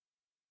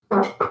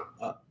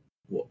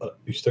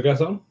 You still got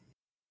something?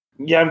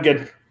 Yeah, I'm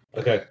good.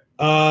 Okay.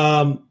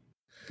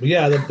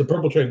 Yeah, the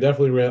purple train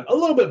definitely ran a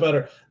little bit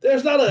better.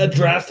 There's not a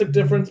drastic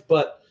difference,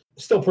 but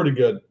still pretty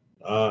good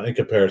in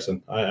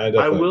comparison.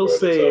 I will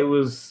say it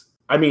was.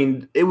 I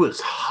mean, it was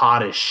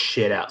hot as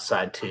shit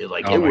outside too.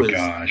 Like it was.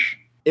 Gosh.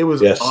 It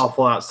was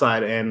awful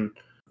outside, and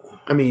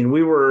I mean,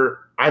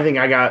 I think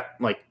I got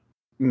like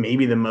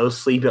maybe the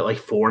most sleep at like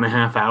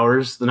 4.5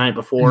 hours the night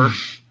before.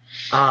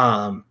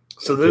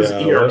 So those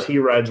ERT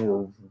rides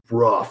were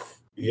rough.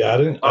 Yeah, I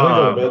didn't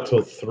go to bed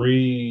till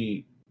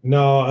 3.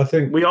 No, I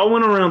think we all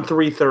went around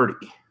 3:30.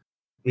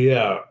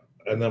 Yeah,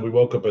 and then we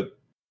woke up at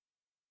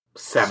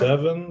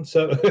 7.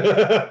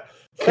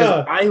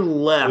 Because I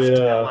left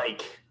at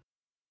like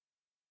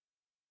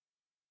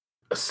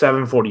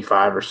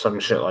 7:45 or some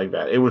shit like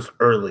that. It was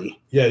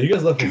early. Yeah, you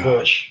guys left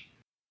before.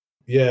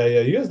 Yeah,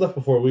 you guys left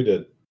before we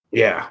did.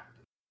 Yeah.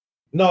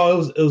 No,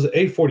 it was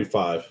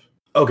 8:45.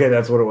 Okay,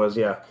 that's what it was.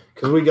 Yeah,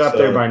 because we got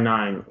there by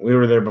 9. We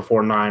were there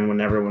before 9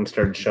 when everyone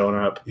started showing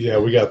up. Yeah,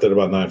 we got there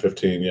about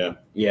 9:15. Yeah.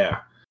 Yeah.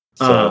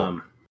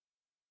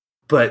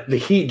 But the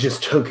heat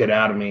just took it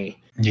out of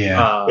me.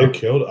 Yeah, it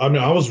killed. I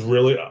mean, I was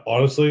really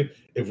honestly,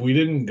 if we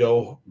didn't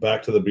go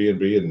back to the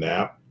B&B and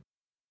nap,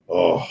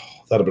 that'd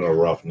have been a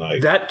rough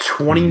night. That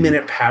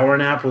 20-minute power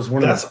nap was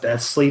one of the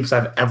best sleeps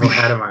I've ever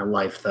had in my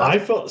life, though. I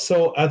felt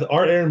so at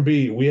our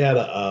Airbnb, we had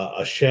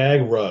a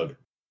shag rug.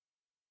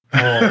 Oh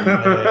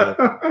man,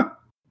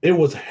 it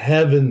was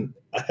heaven.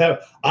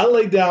 I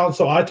laid down,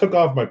 so I took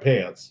off my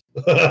pants.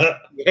 Yeah,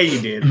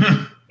 you did.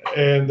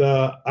 And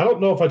I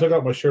don't know if I took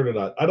out my shirt or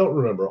not. I don't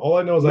remember. All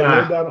I know is I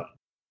laid down.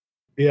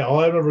 Yeah, all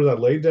I remember is I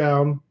laid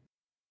down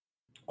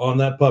on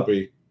that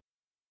puppy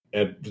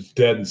and just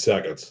dead in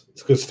seconds.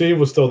 Because Steve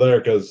was still there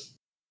because,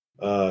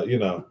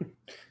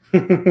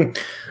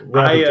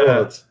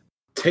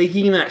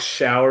 taking that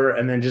shower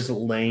and then just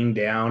laying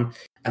down,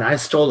 and I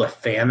stole the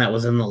fan that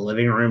was in the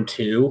living room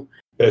too.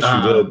 Yes,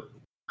 you did.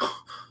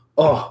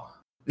 Oh,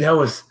 that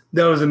was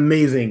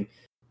amazing.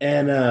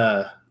 And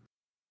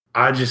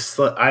I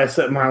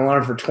set my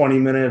alarm for 20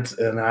 minutes,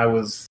 and I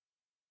was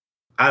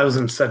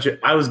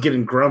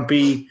getting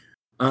grumpy,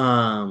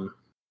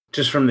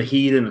 just from the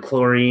heat and the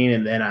chlorine,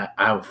 and then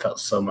I felt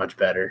so much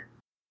better.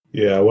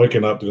 Yeah,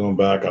 waking up, going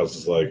back, I was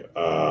just like,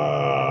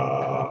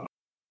 But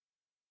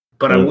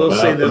I will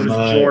say those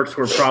jorts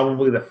were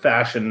probably the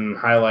fashion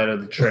highlight of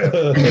the trip.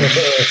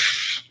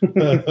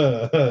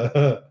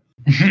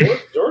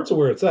 Jorts are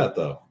where it's at,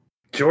 though.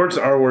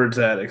 Jorts are where it's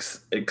at,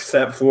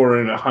 except for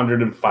in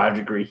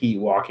 105-degree heat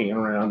walking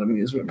around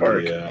amusement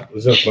park. Yeah, it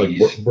was just like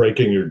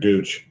breaking your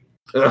gooch.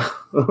 I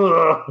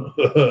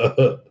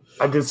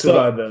did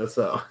survive that,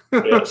 so.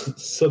 Yeah,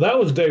 so that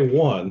was day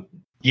 1.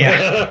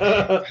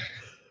 Yeah.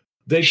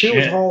 Day 2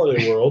 was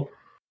Holiday World,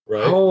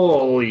 right?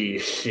 Holy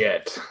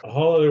shit.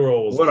 Holiday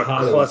World was what a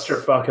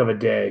clusterfuck of a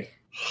day.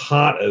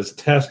 Hot as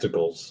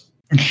testicles.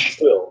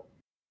 Still.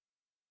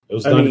 It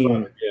was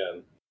 95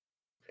 again.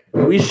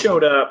 We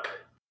showed up,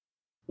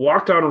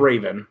 walked on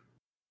Raven,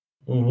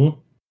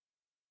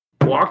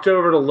 walked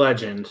over to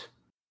Legend,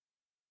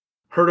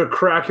 heard a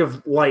crack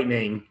of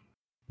lightning,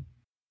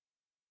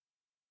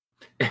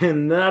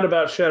 and that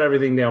about shut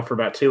everything down for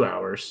about 2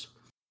 hours.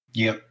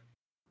 Yep.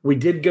 We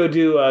did go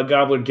do a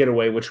Gobbler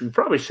Getaway, which we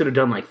probably should have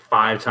done like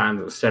 5 times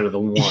instead of the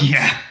 1.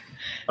 Yeah.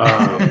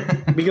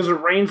 Because it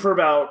rained for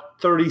about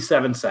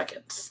 37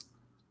 seconds.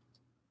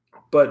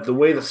 But the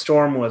way the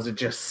storm was, it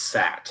just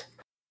sat.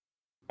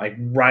 Like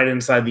right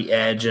inside the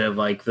edge of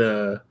like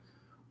the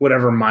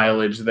whatever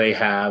mileage they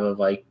have of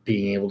like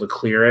being able to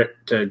clear it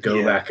to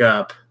go back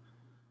up.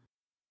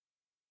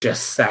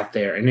 Just sat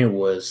there, and it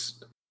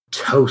was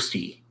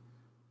toasty.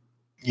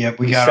 Yep,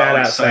 we got all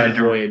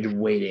excited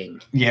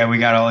waiting. Yeah, we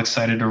got all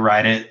excited to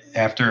ride it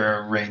after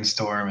a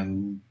rainstorm,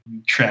 and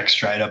tracks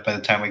dried up by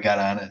the time we got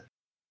on it.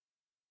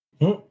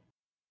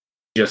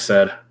 Just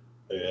said.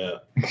 Yeah.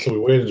 So we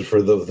waited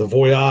for the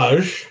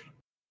voyage,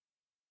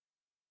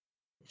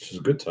 which is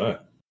a good time.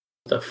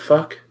 The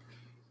fuck?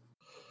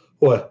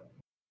 What?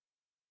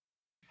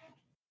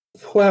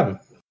 What happened?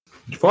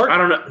 Did you fart? I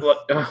don't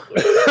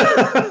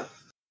know.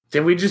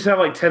 Did we just have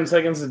like 10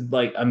 seconds of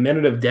like a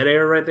minute of dead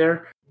air right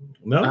there?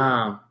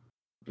 No.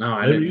 No,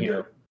 I didn't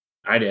hear.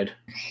 I did.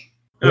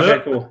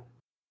 Okay, cool.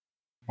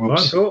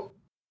 Whoops. Cool.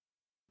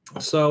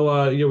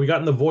 So we got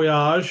in the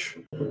Voyage,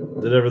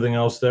 did everything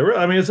else there.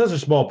 I mean, it's such a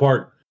small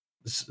park.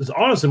 It's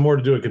honestly more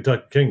to do at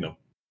Kentucky Kingdom.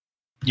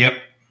 Yep.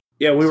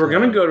 Yeah, we were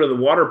gonna go to the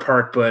water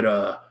park, but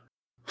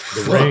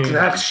fuck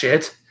that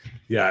shit.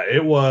 Yeah,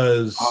 it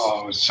was.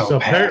 Oh, it was so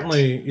packed.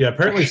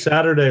 Apparently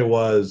Saturday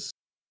was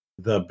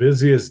the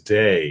busiest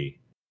day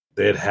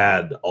they'd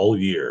had all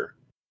year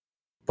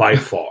by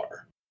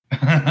far.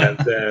 And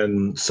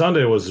then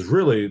Sunday was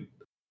really,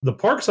 the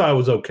park side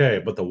was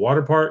okay, but the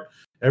water park,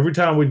 every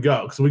time we'd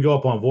go, because we go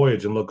up on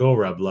Voyage and look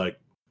over, I'd be like,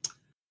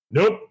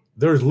 nope,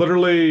 there's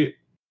literally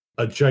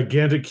a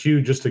gigantic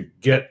queue just to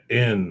get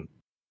in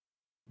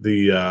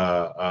the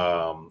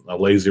a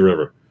lazy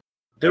river.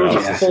 There was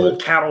a full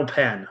cattle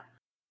pen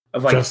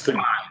of like just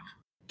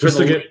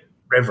to get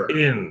river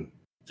in,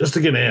 just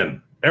to get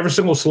in. Every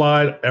single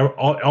slide,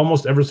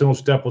 almost every single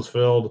step was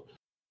filled.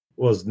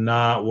 Was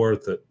not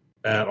worth it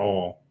at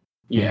all.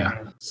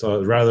 Yeah. So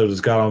I'd rather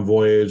just got on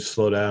Voyage,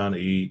 slow down,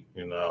 eat,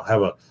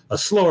 have a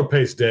slower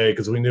paced day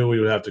because we knew we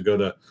would have to go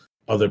to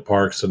other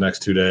parks the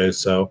next 2 days.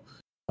 So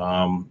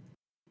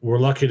we're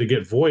lucky to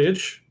get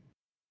Voyage.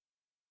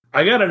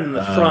 I got it in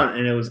the front,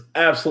 and it was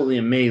absolutely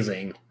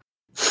amazing.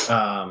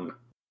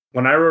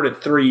 When I rode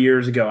it 3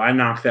 years ago, I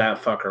knocked that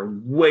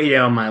fucker way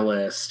down my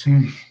list.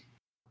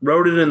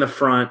 Rode it in the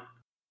front,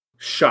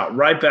 shot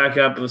right back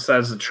up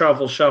besides the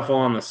truffle shuffle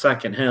on the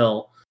second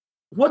hill.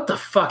 What the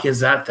fuck is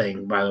that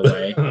thing, by the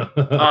way?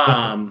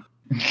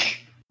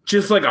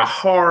 Just like a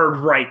hard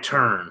right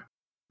turn.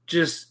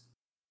 Just,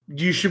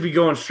 you should be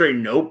going straight.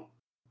 Nope.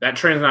 That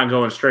train's not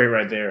going straight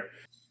right there.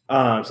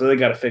 So they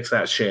got to fix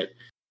that shit.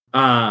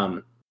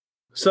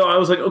 So I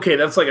was like, okay,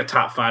 that's like a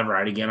top 5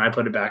 ride again. I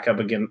put it back up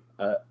again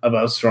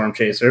above Storm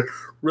Chaser.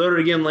 Rode it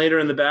again later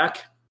in the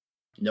back.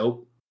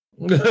 Nope.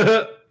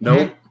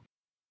 Nope.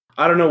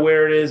 I don't know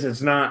where it is.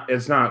 It's not,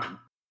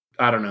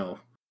 I don't know.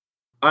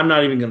 I'm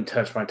not even going to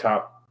touch my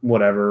top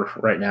whatever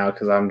right now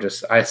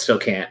because I still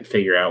can't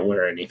figure out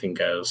where anything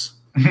goes.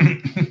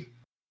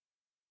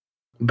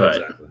 But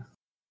exactly.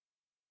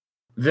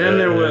 Then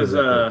there was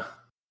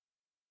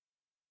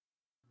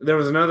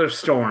another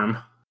storm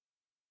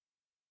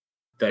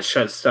that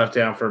shut stuff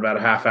down for about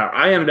a half hour.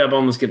 I ended up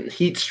almost getting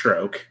heat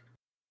stroke.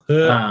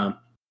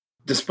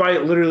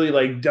 Despite literally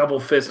like double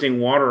fisting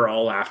water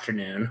all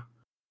afternoon.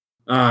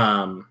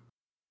 It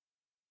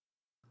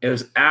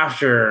was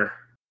after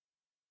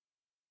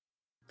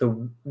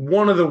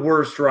one of the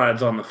worst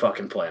rides on the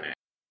fucking planet.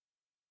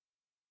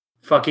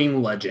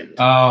 Fucking Legend.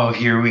 Oh,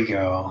 here we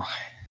go.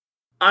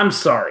 I'm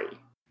sorry.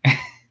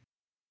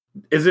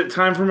 Is it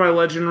time for my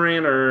Legend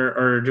rant,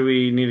 or do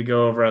we need to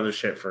go over other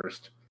shit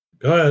first?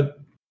 Go ahead.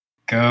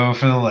 Go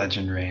for the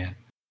Legend rant.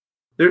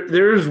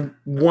 There's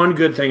one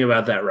good thing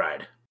about that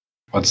ride.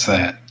 What's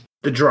that?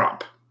 The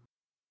drop.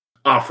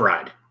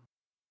 Off-ride.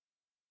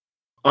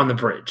 On the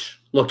bridge.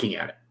 Looking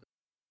at it.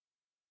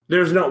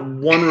 There's not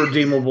one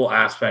redeemable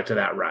aspect of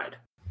that ride.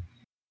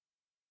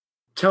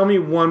 Tell me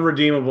one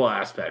redeemable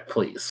aspect,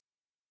 please.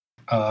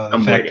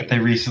 The fact that they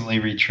recently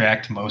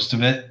retracked most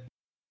of it.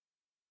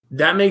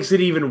 That makes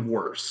it even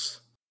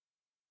worse.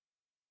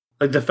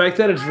 Like, the fact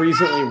that it's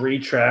recently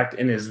retracked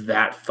and is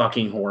that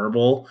fucking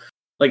horrible.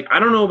 Like, I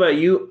don't know about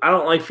you. I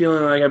don't like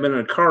feeling like I've been in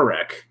a car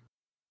wreck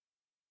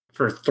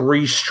for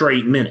 3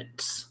 straight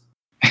minutes.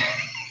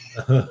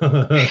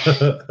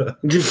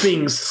 Just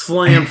being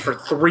slammed for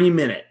 3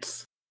 minutes.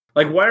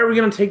 Like, why are we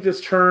going to take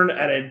this turn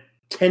at a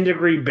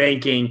 10-degree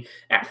banking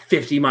at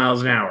 50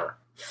 miles an hour?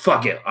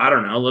 Fuck it. I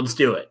don't know. Let's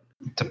do it.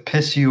 To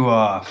piss you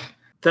off.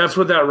 That's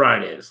what that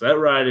ride is. That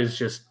ride is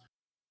just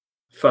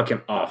fucking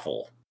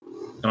awful.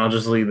 And I'll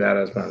just leave that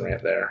as my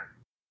rant there.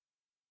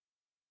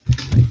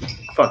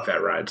 Fuck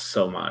that ride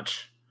so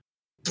much.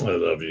 I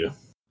love you.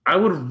 I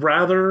would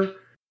rather...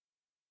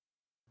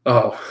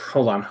 Oh,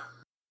 hold on.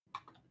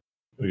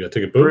 We gotta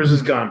take a boot. Bruce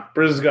is gone.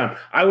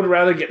 I would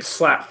rather get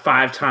slapped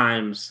 5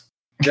 times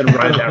than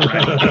ride that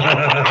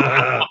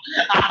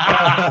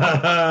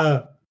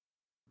ride.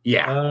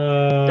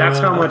 Yeah. That's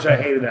how much I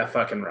hated that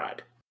fucking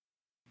ride.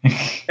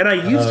 And I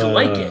used to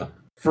like it.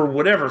 For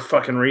whatever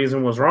fucking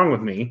reason was wrong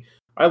with me.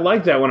 I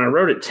liked that when I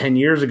rode it 10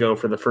 years ago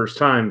for the first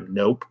time.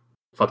 Nope.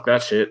 Fuck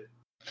that shit.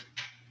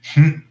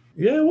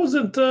 Yeah, it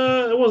wasn't,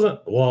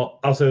 well,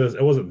 I'll say this,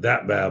 it wasn't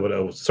that bad, but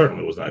it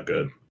certainly was not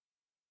good.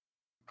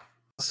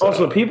 So.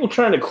 Also, people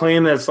trying to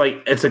claim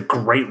that it's a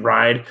great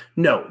ride.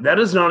 No, that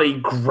is not a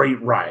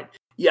great ride.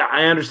 Yeah,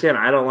 I understand.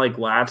 I don't like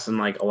laps, and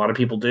like a lot of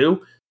people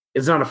do.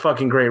 It's not a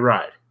fucking great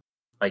ride.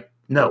 Like,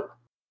 no.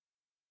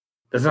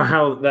 That's not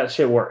how that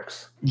shit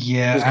works.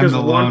 Yeah, just because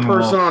one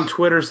person on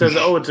Twitter says,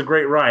 "Oh, it's a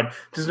great ride,"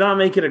 does not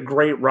make it a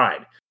great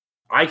ride.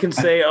 I can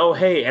say, "Oh,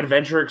 hey,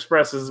 Adventure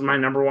Express is my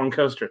number 1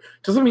 coaster."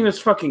 Doesn't mean it's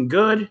fucking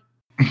good.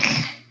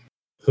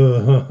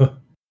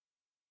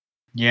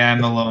 Yeah,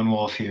 I'm the lone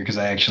wolf here because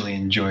I actually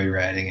enjoy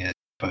riding it.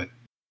 But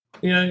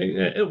yeah,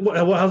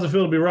 how's it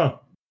feel to be wrong?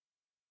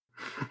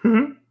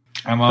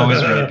 I'm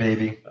always right,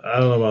 baby. I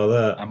don't know about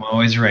that. I'm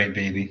always right,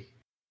 baby.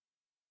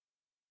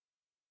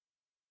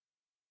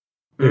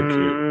 You're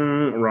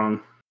cute.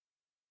 Wrong.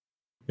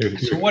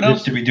 So what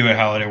else did we do at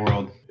Holiday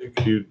World?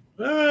 Cute.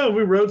 We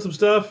rode some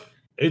stuff,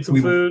 ate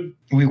some food.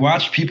 We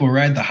watched people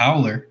ride the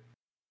howler.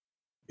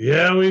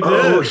 Yeah, we did.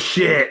 Oh,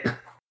 shit.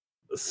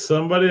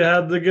 Somebody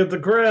had to get the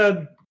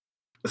cred.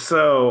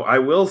 So I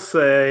will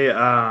say,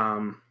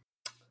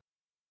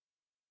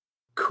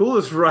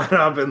 coolest ride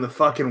up in the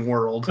fucking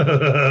world.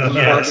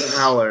 Yes.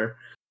 Howler.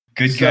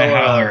 Good guy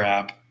howler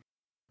app.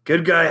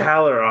 Good guy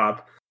howler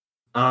up.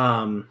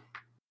 I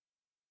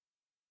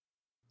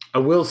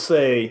will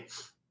say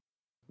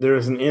there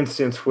was an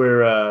instance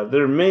where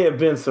there may have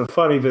been some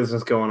funny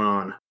business going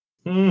on.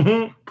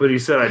 Mm-hmm. But he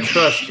said, I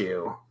trust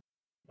you.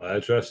 I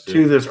trust you.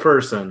 To this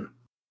person.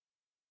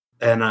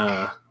 And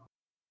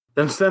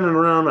then sending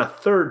around a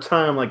third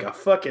time like a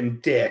fucking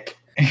dick.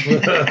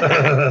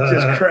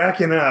 Just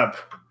cracking up.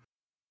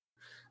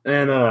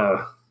 And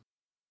that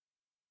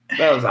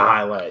was a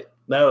highlight.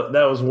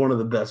 That was one of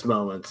the best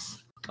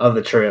moments of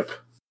the trip.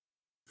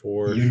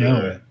 For you sure.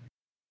 know it.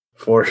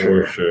 For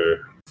sure.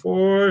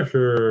 For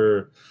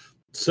sure.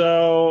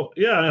 So,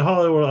 yeah, in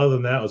Hollywood, other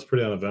than that, was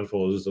pretty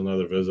uneventful. It was just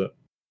another visit.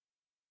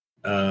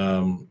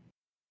 And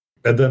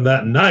then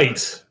that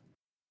night.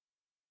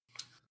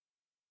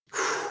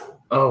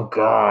 Oh,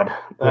 God.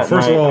 Well,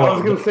 first of all, I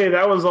was going to say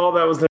that was all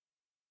that was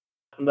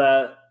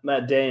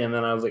that day, and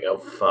then I was like, oh,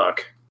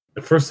 fuck.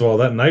 First of all,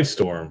 that night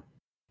storm,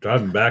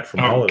 driving back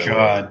from Holiday. Oh,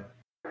 God.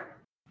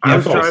 I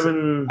was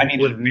driving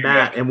with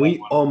Matt, and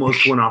we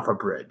almost went off a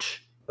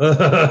bridge.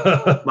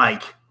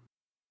 Like,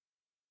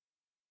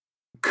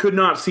 could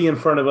not see in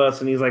front of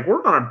us, and he's like,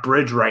 we're on a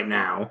bridge right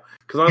now.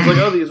 Because I was like,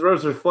 oh, these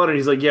roads are flooded.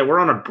 He's like, yeah, we're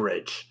on a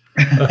bridge.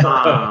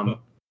 And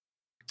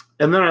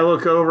then I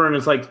look over, and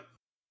it's like,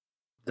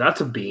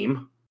 that's a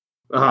beam.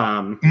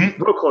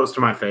 Real close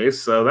to my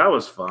face, so that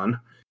was fun.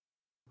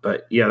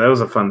 But, yeah, that was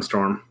a fun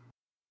storm.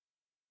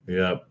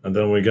 Yeah, and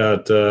then we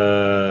got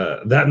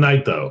that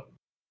night, though.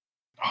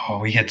 Oh,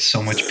 we had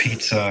so much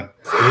pizza.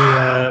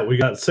 We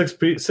got six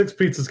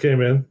pizzas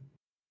came in.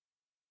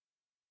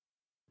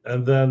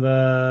 And then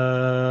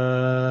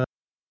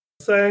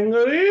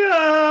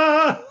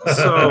sangria.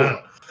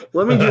 So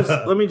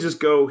let me just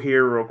go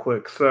here real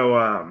quick.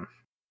 So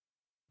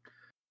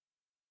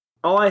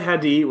all I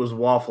had to eat was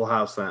Waffle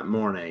House that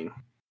morning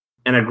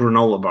and a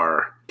granola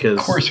bar. Of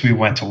course we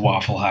went to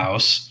Waffle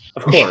House.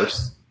 Of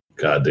course.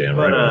 God damn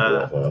right.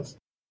 Waffle House.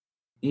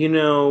 You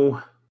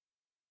know,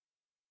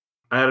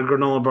 I had a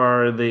granola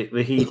bar,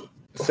 the heat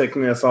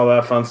sickness, all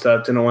that fun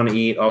stuff. Didn't want to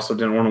eat. Also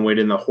didn't want to wait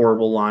in the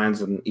horrible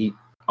lines and eat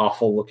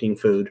awful looking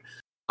food.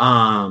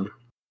 How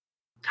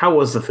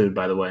was the food,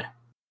 by the way?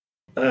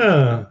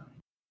 Okay.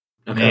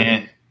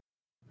 Man.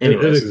 It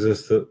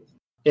existed.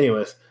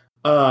 Anyways,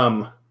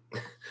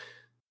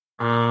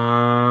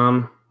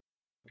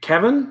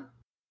 Kevin,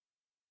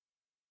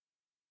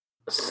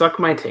 suck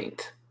my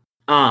taint.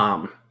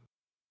 Wow.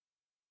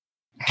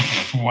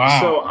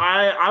 So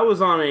I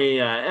was on a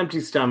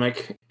empty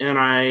stomach, and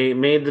I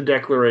made the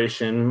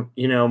declaration.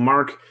 You know,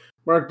 Mark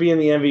being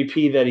the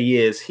MVP that he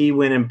is, he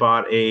went and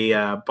bought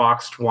a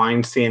boxed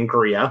wine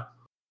sangria.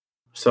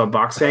 So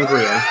boxed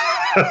sangria.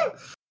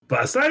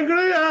 Boxed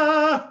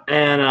sangria!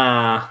 And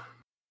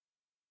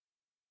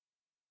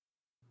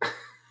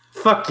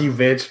fuck you,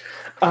 bitch.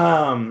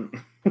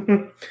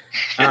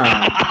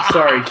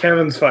 Sorry,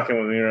 Kevin's fucking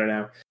with me right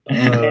now.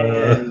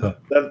 And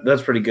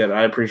that's pretty good.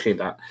 I appreciate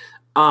that.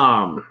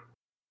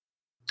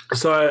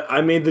 So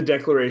I made the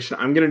declaration,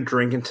 I'm going to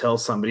drink until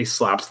somebody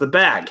slaps the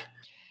bag.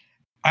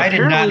 I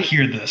did not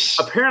hear this.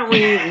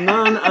 Apparently,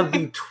 none of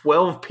the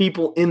 12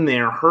 people in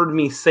there heard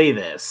me say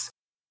this.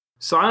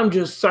 So I'm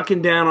just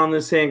sucking down on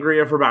this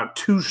sangria for about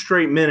 2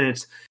 straight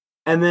minutes.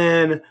 And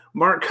then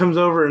Mark comes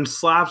over and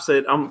slaps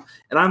it. And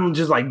I'm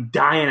just like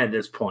dying at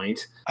this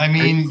point. I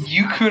mean,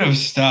 you could have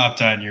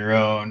stopped on your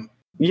own.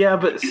 Yeah,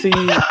 but see,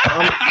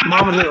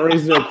 Mama didn't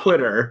raise no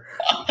quitter.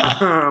 What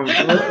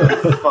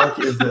the fuck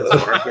is this,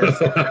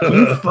 Marcus? Are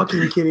you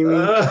fucking kidding me?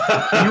 You are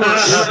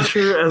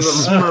amateur as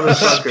a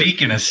motherfucker.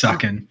 Speaking of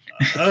sucking.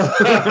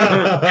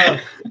 I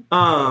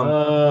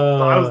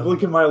was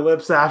licking my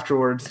lips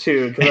afterwards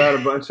too because I had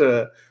a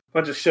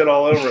bunch of shit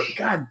all over it.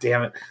 God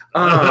damn it.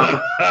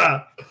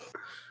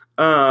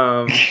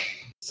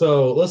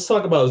 So let's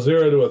talk about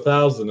 0 to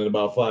 1,000 in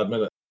about 5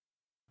 minutes.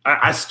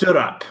 I stood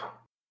up.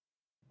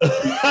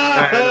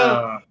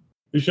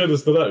 You should have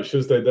stood up. You should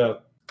have stayed down.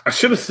 I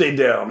should have stayed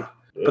down,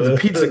 but the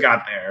pizza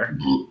got there,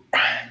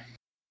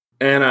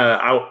 and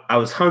I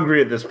was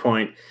hungry at this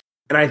point.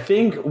 And I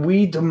think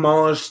we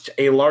demolished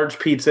a large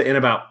pizza in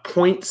about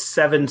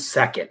 0.7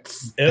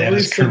 seconds. Every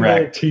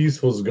single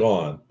piece was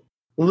gone.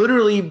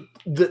 Literally,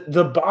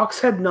 the box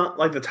had not,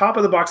 like the top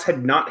of the box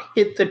had not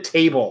hit the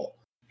table,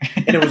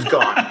 and it was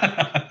gone.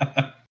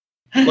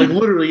 Like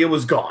literally, it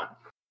was gone.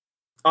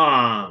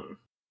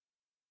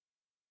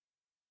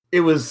 It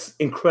was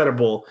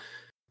incredible.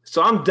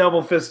 So I'm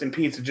double fisting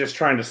pizza, just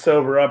trying to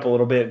sober up a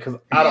little bit because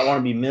I don't want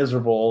to be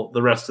miserable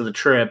the rest of the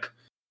trip.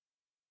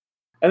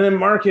 And then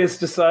Marcus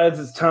decides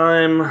it's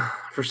time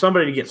for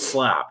somebody to get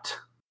slapped.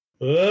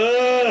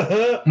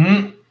 I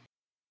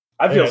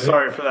feel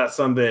sorry for that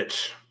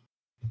sumbitch.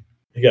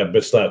 He got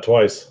bitch slapped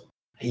twice.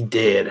 He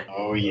did.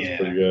 Oh yeah,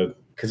 That's pretty good.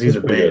 Because he's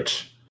a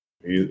bitch.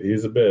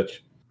 He's a bitch.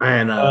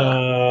 And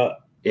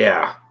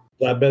yeah.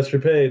 That best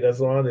repaid. That's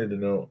all I need to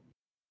know.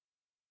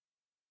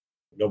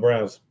 Go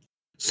Browns.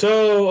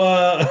 So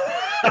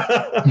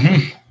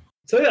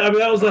so yeah, I mean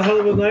that was a hell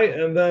of a night,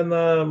 and then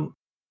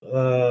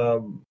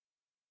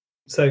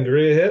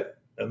sangria hit,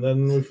 and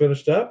then we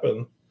finished up,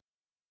 and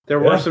there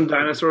were some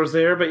dinosaurs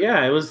there, but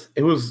yeah, it was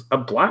a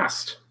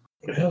blast.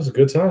 Yeah, it was a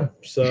good time.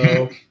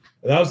 So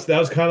that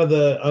was kind of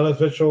the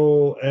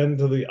unofficial end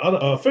to the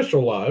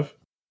official live,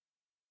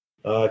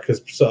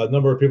 because a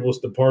number of people was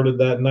departed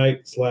that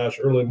night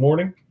 / early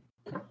morning.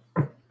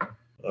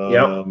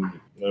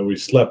 And we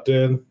slept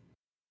in.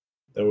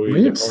 And we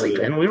didn't sleep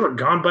in. We were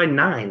gone by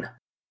 9.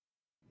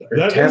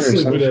 That is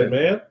sleeping in,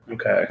 man.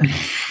 Okay.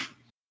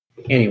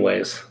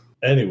 Anyways,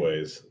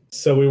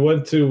 so we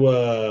went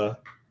to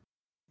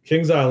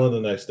Kings Island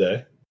the next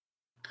day.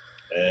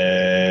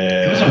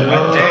 And it was a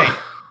wet day.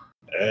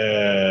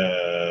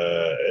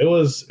 It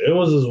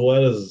was as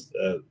wet as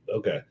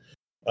okay.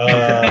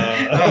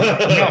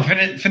 No,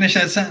 finish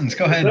that sentence.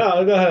 Go ahead.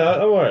 No, go ahead.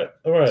 I'm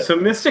all right. So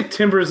Mystic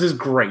Timbers is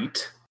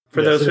great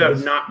for those who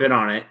have not been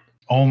on it.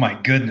 Oh my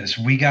goodness,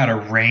 we got a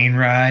rain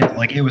ride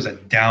like it was a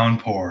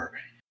downpour.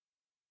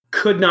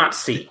 Could not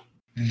see.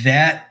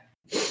 That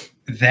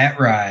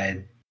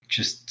ride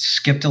just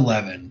skipped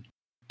 11,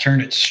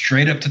 turned it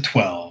straight up to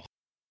 12.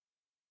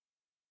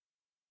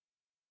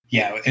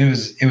 Yeah, it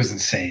was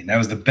insane. That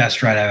was the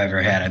best ride I've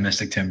ever had at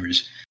Mystic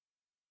Timbers.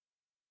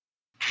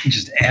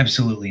 Just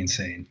absolutely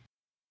insane.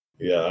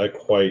 Yeah, I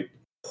quite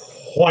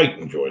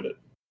enjoyed it,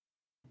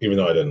 even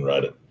though I didn't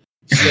ride it.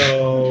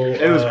 So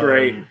it was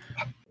great.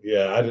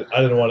 Yeah, I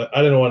didn't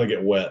want to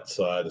get wet,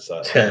 so I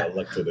decided I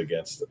elected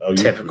against it. Oh,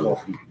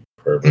 typical.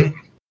 Perfect.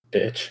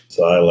 Bitch.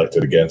 So I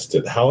elected against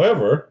it.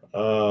 However,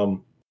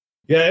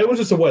 yeah, it was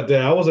just a wet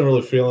day. I wasn't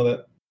really feeling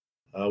it.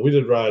 We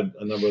did ride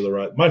a number of the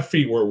rides. My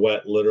feet were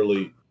wet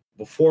literally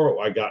before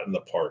I got in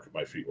the park.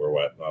 My feet were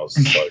wet, and I was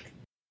just like,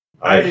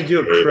 I had to do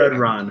a cred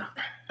run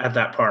at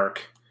that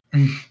park.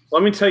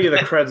 Let me tell you the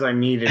creds I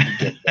needed to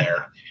get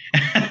there.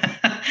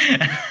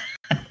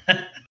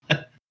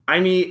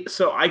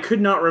 So I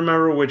could not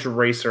remember which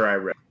racer I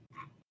rode.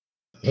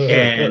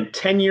 And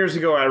 10 years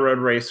ago I rode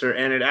racer,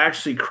 and it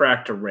actually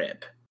cracked a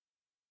rib.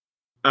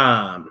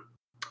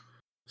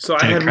 So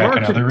I had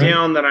marked it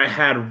down that I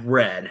had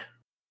red.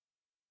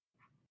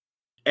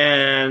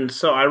 And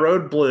so I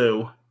rode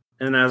blue,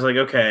 and I was like,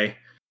 okay.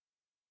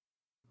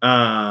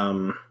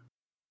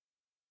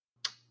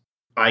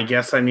 I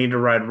guess I need to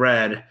ride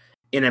red.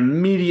 And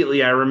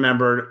immediately I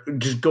remembered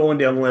just going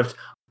down the lift,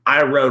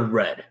 I rode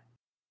red.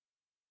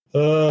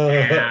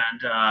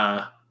 And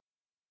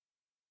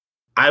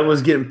I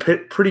was getting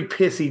pretty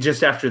pissy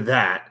just after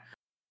that.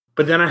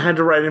 But then I had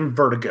to ride in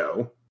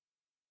Vertigo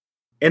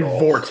and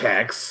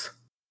Vortex.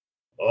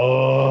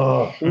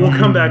 We'll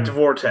come back to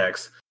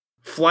Vortex.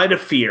 Flight of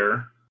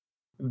Fear,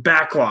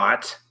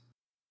 Backlot,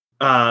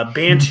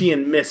 Banshee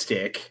and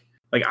Mystic.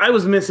 Like, I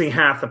was missing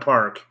half the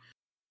park.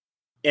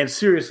 And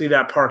seriously,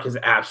 that park is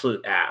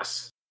absolute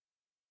ass.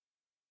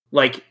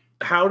 Like,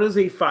 how does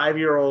a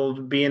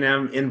 5-year-old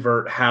B&M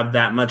invert have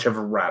that much of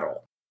a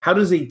rattle? How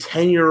does a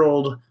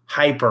 10-year-old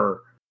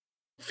Hyper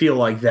feel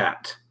like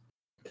that?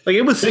 Like,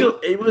 it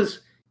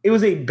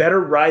was a better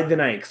ride than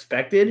I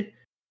expected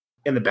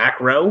in the back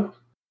row,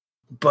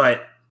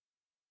 but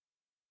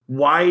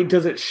why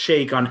does it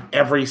shake on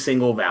every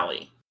single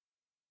valley?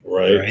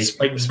 Right.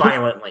 Like,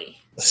 violently.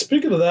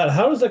 Speaking of that,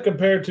 how does that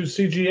compare to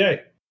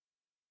CGA?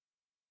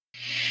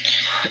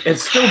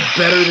 It's still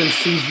better than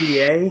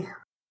CGA,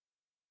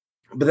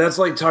 but that's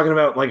like talking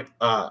about like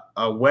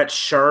a wet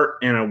shirt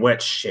and a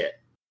wet shit.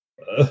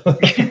 You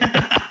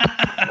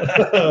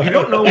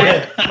don't know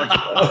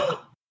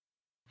what.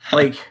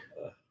 Like,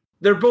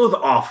 they're both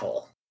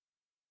awful.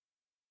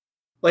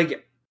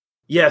 Like,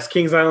 yes,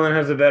 Kings Island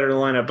has a better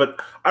lineup,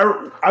 but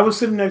I was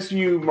sitting next to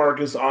you,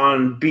 Marcus,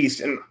 on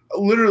Beast, and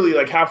literally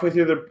like halfway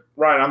through the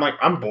ride, I'm like,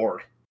 I'm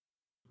bored.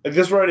 Like,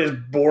 this ride is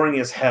boring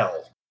as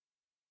hell.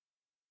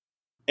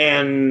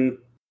 And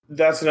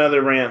that's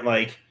another rant.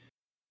 Like,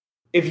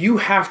 if you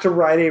have to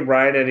ride a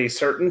ride at a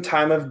certain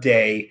time of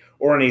day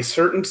or in a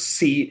certain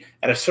seat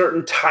at a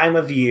certain time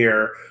of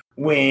year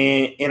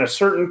when in a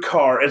certain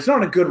car, it's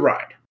not a good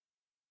ride.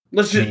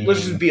 Let's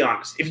just be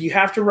honest. If you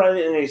have to ride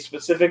it in a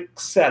specific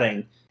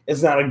setting,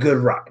 it's not a good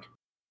ride.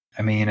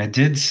 I mean, I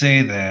did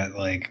say that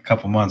like a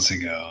couple months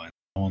ago, and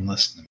no one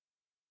listened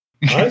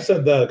to me. I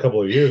said that a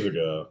couple of years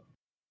ago.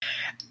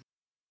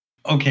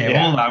 Okay,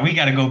 hold on. We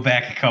got to go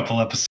back a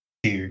couple episodes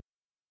here.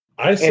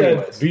 I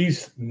said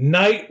Beast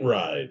Night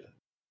Ride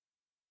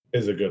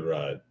is a good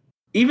ride.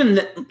 Even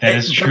that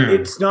is true.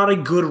 It's not a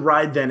good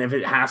ride then if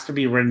it has to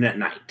be ridden at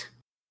night.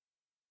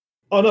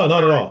 Oh, no,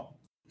 not at all.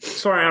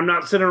 Sorry, I'm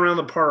not sitting around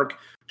the park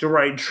to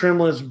ride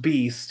Trimless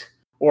Beast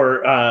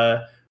or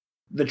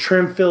the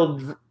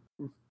trim-filled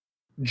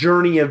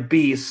journey of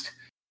Beast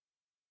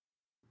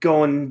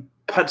going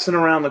putzing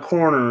around the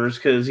corners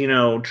because, you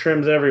know,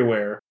 trim's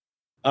everywhere.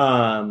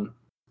 I'm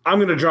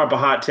going to drop a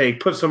hot take,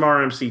 put some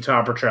RMC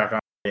topper track on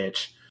the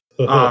bitch.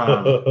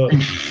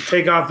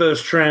 Take off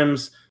those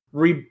trims,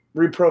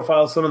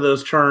 reprofile some of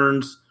those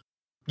turns.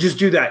 Just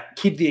do that.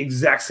 Keep the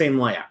exact same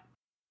layout.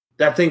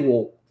 That thing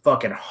will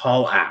fucking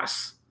haul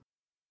ass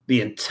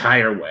the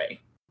entire way.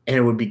 And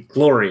it would be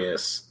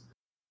glorious.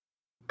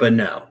 But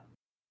no.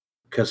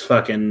 Because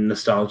fucking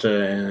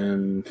nostalgia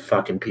and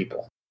fucking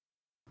people.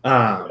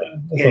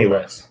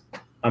 Anyways,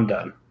 I'm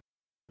done.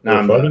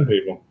 We're fucking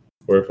people.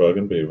 We're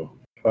fucking people.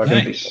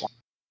 Fucking people.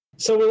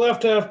 So we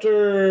left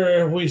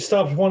after we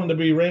stopped wanting to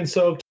be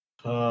rain-soaked.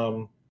 Wait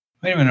a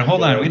minute,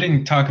 hold on. We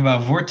didn't talk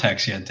about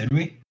Vortex yet, did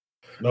we?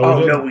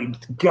 No,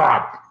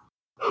 God.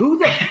 Who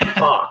the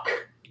fuck?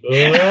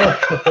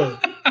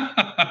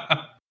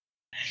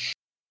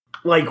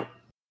 Like,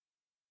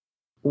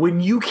 when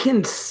you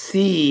can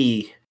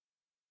see,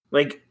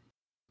 like,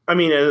 I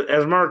mean,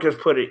 as Marcus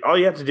put it, all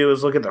you have to do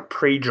is look at the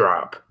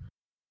pre-drop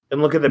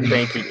and look at the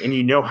banking, and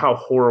you know how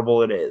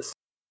horrible it is.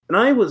 And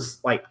I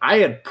was like, I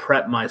had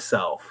prepped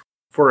myself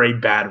for a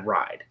bad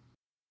ride.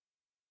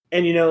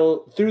 And,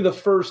 through the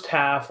first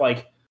half,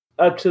 like,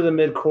 up to the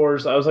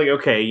mid-course, I was like,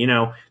 okay,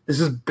 this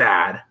is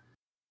bad.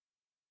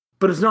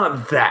 But it's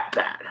not that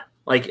bad.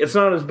 Like, it's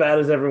not as bad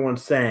as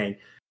everyone's saying.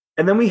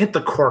 And then we hit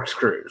the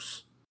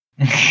corkscrews.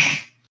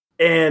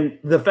 And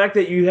the fact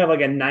that you have,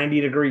 like, a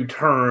 90-degree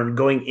turn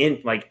going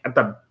in, like, at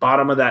the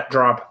bottom of that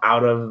drop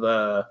out of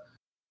the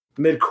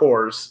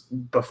mid-course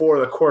before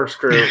the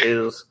corkscrew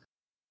is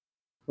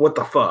what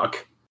the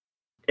fuck.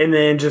 And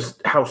then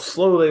just how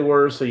slow they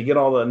were, so you get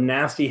all the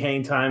nasty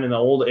hang time and the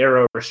old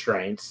aero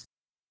restraints.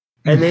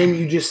 And then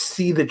you just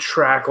see the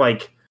track,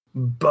 like,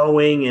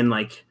 bowing and,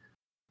 like,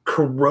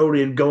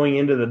 corroded going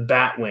into the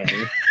batwing.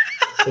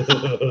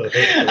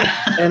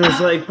 And it's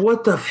like,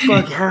 what the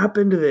fuck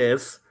happened to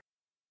this?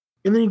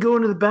 And then you go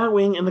into the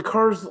batwing and the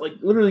car's, like,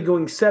 literally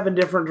going 7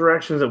 different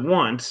directions at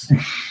once.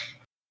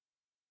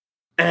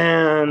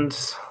 And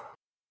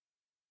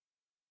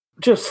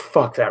just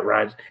fuck that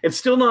ride. It's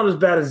still not as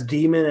bad as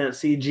Demon at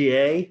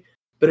CGA,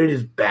 but it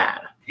is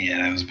bad. Yeah,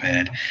 that was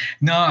bad.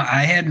 No,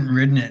 I hadn't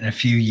ridden it in a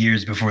few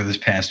years before this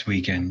past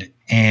weekend,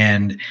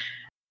 and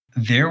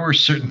there were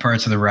certain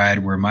parts of the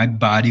ride where my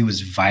body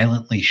was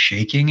violently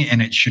shaking,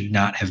 and it should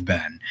not have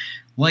been.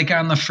 Like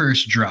on the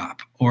first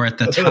drop, or at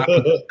the top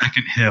of the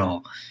second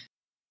hill.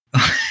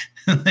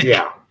 Like,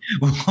 yeah.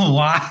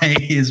 Why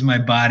is my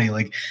body,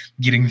 like,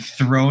 getting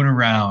thrown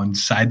around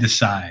side to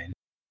side?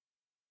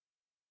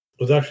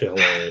 It was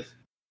actually hilarious.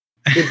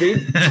 If they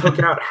took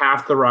out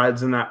half the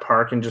rides in that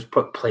park and just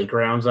put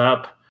playgrounds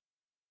up,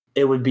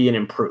 it would be an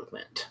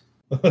improvement.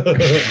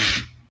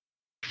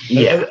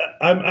 Yeah.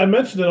 I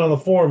mentioned it on the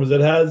forums.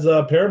 It has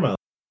Paramount.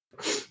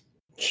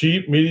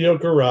 Cheap,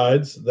 mediocre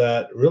rides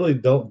that really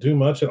don't do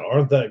much and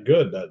aren't that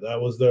good. That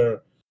was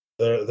their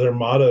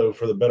motto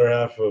for the better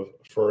half of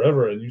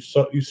forever. And you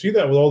see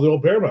that with all the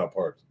old Paramount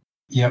parks.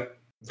 Yep.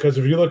 Because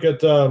if you look at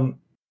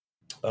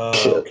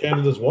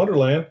Canada's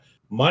Wonderland,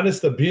 minus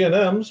the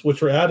B&Ms,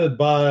 which were added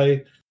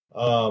by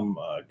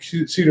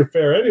Cedar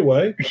Fair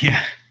anyway.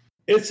 Yeah.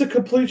 It's a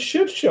complete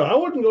shit show. I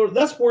wouldn't go.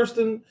 That's worse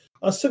than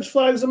Six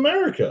Flags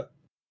America.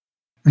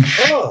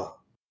 Oh,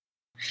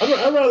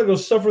 I'd rather go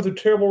suffer through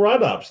terrible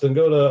ride-ops than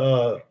go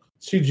to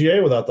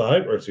CGA without the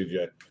hype, or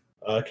CGA.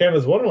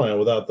 Canada's Wonderland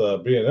without the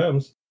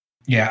B&Ms.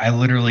 Yeah, I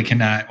literally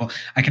cannot. Well,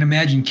 I can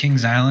imagine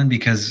Kings Island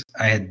because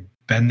I had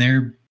been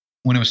there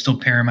when it was still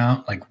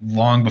Paramount, like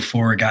long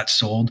before it got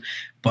sold.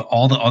 But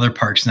all the other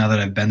parks, now that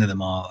I've been to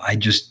them all, I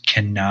just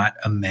cannot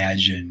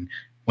imagine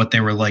what they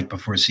were like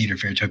before Cedar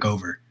Fair took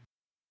over.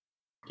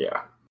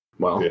 Yeah.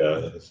 Well.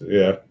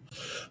 Yeah.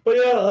 But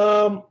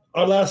yeah,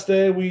 our last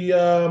day we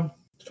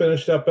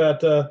finished up at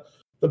the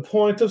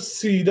Point of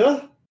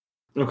Cedar.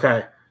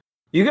 Okay.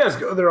 You guys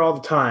go there all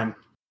the time.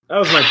 That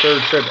was my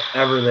third trip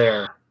ever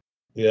there.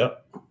 Yeah.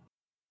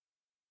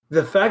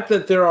 The fact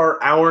that there are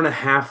 1.5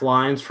 hour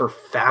lines for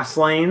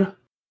Fastlane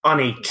on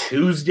a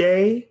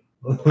Tuesday.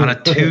 On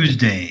a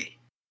Tuesday.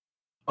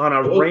 On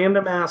a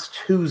random ass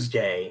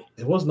Tuesday.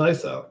 It was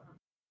nice out.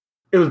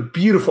 It was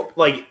beautiful.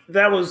 Like,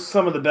 that was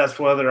some of the best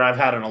weather I've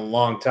had in a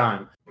long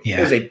time. Yeah.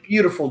 It was a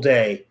beautiful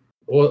day.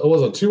 Well, it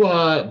wasn't too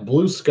hot,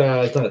 blue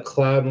sky, it's not a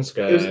cloud in the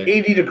sky. It was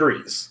 80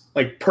 degrees.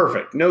 Like,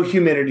 perfect. No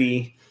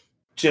humidity.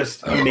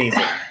 Just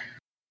amazing.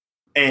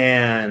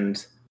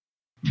 And,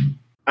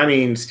 I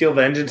mean, Steel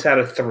Vengeance had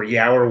a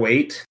 3-hour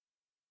wait.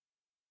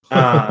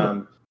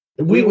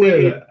 We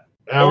waited an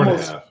hour and a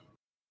half.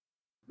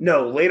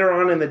 No, later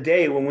on in the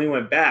day when we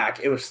went back,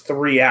 it was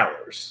 3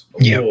 hours.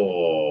 Yep.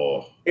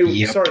 Oh.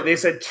 Sorry, they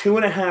said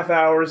 2.5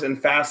 hours,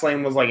 and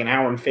Fastlane was like 1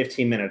 hour and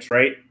 15 minutes,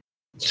 right?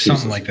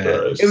 Something like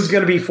that. It was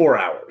going to be 4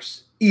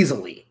 hours.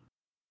 Easily.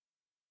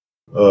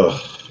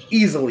 Ugh.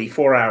 Easily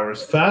 4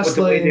 hours. Fastlane, with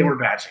the way they were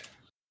batching.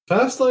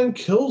 Fastlane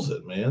kills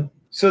it, man.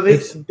 So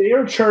they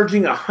are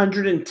charging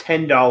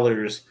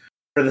 $110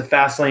 for the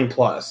Fastlane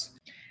Plus.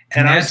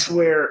 And I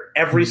swear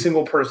every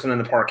single person in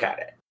the park had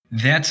it.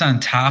 That's on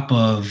top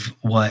of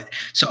what?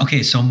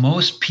 So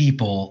most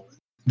people,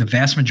 the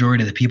vast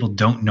majority of the people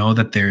don't know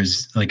that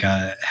there's like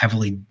a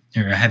heavily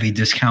or a heavy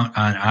discount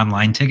on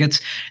online tickets.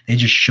 They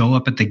just show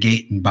up at the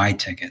gate and buy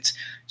tickets.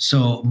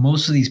 So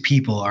most of these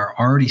people are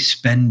already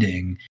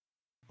spending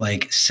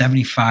like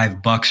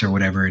 $75 or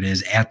whatever it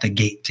is at the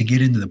gate to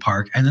get into the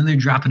park. And then they're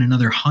dropping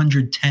another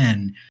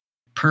 $110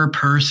 per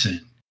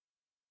person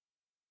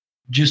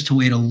just to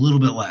wait a little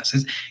bit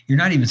less. You're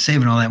not even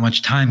saving all that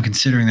much time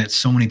considering that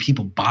so many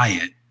people buy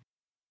it.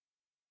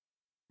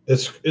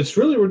 It's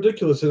really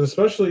ridiculous, and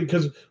especially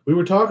because we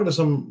were talking to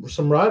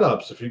some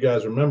ride-ups, if you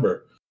guys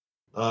remember,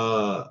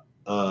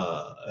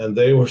 and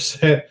they were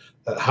saying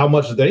how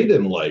much they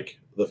didn't like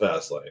the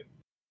fast lane.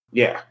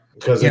 Yeah,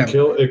 because it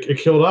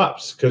killed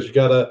ops. Because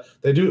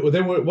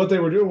what they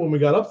were doing when we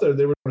got up there,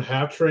 they were doing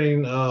half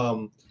train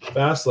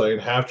fast lane,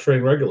 half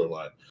train regular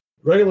line.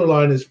 Regular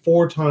line is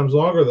 4 times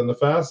longer than the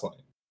fast lane.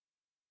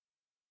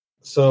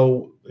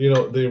 So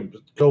they're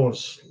going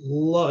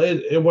slow.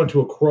 It went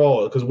to a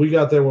crawl because we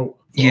got there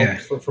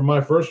for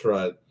my first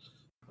ride.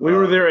 We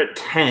were there at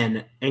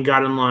 10 and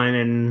got in line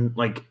in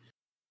like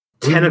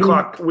 10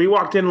 o'clock. We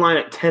walked in line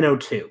at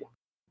 10:02.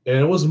 And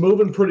it was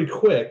moving pretty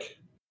quick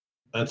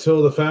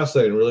until the fast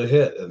lane really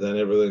hit, and then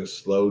everything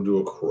slowed to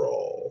a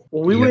crawl.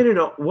 Well, we waited,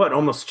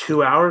 almost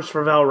 2 hours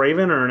for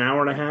Valraven, or an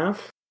hour and a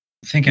half?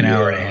 I think an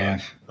hour and a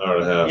half. Hour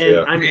and a half,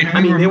 yeah.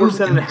 I mean, they were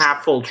sending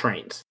half full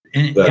trains.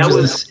 And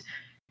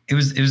it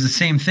was the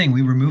same thing.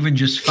 We were moving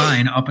just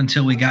fine up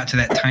until we got to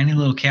that tiny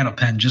little cattle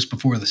pen just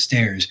before the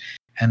stairs.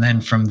 And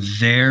then from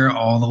there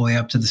all the way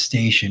up to the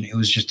station, it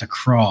was just a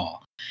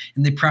crawl.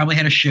 And they probably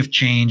had a shift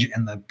change,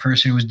 and the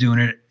person who was doing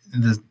it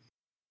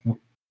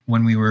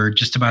when we were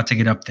just about to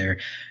get up there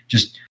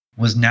just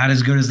was not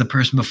as good as the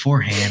person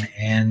beforehand.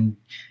 And,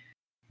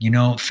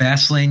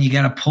 fast lane, you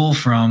got to pull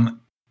from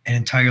an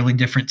entirely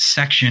different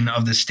section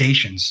of the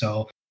station.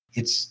 So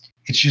it's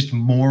just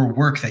more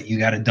work that you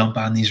got to dump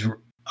on these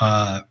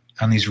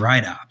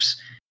ride ops.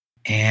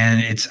 And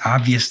it's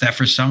obvious that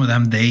for some of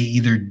them, they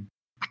either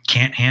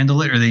can't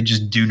handle it or they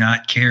just do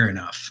not care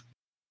enough.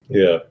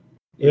 Yeah.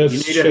 You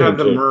need to have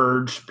the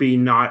merge be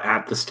not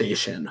at the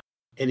station.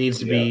 It needs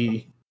to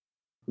be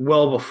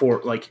well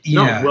before,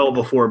 not well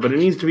before, but it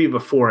needs to be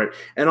before it.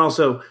 And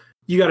also,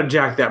 you got to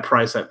jack that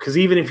price up, because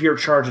even if you're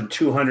charging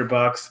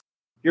 $200,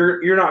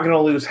 you're not going to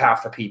lose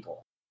half the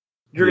people.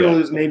 You're going to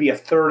lose maybe a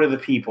third of the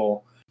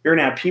people. You're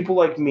going to have people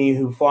like me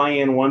who fly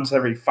in once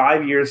every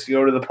 5 years to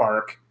go to the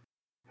park,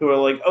 who are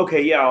like,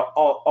 okay, yeah,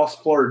 I'll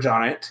splurge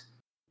on it.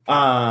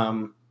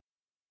 And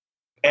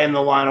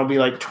the line will be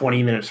like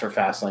 20 minutes for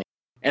Fastlane.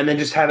 And then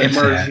just have it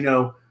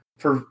merge,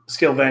 for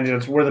Steel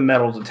Vengeance where the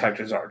metal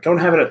detectors are. Don't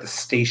have it at the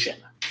station.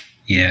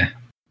 Yeah.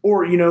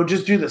 Or,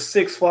 just do the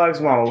Six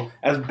Flags model.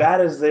 As bad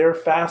as their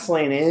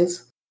Fastlane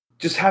is,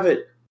 just have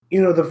it,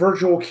 the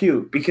virtual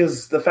queue.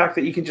 Because the fact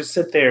that you can just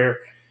sit there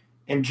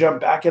and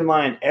jump back in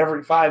line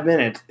every 5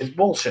 minutes is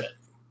bullshit.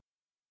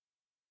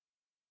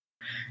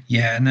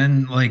 Yeah, and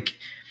then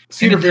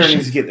Cedar Fair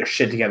needs to get their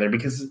shit together,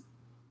 because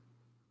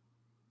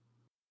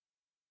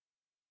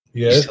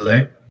still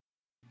there?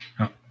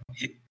 Oh,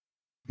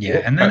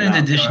 yeah. And then in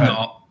addition to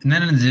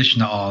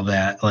all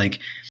that,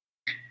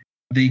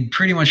 they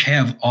pretty much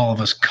have all of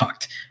us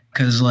cucked,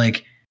 because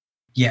we're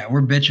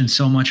bitching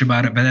so much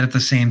about it, but at the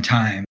same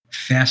time,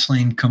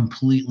 Fastlane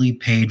completely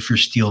paid for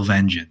Steel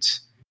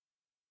Vengeance.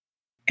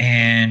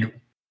 And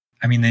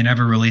I mean, they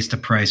never released a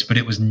price, but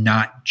it was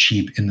not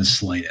cheap in the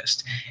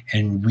slightest.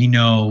 And we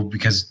know,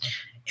 because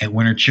at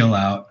Winter Chill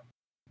Out,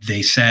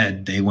 they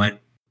said they went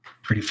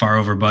pretty far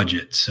over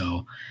budget.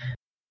 So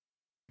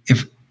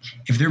if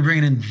they're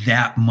bringing in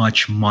that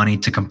much money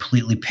to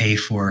completely pay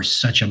for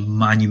such a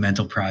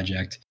monumental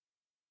project,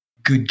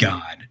 good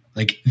God,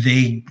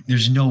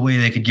 there's no way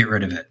they could get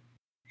rid of it.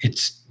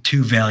 It's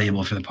too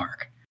valuable for the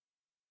park.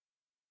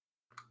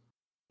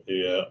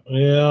 Yeah.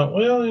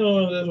 Well,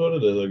 it is what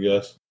it is, I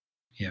guess.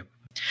 Yeah.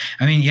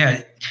 I mean,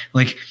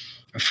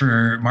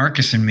 for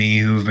Marcus and me,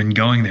 who've been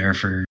going there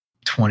for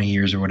 20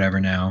 years or whatever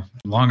now,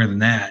 longer than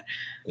that,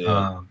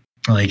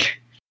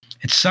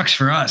 it sucks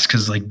for us,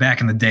 because back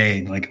in the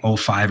day,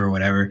 05 or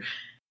whatever,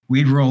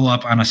 we'd roll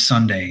up on a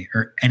Sunday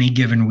or any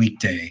given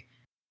weekday,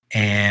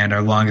 and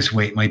our longest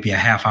wait might be a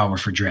half hour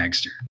for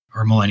Dragster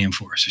or Millennium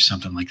Force or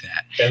something like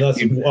that. And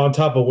that's on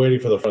top of waiting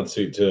for the front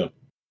seat too.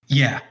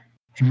 Yeah.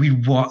 And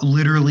we'd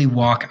literally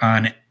walk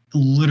on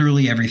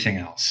literally everything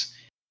else.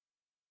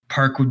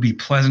 Park would be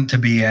pleasant to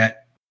be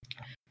at.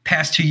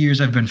 Past 2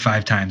 years, I've been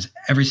 5 times.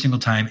 Every single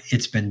time,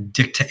 it's been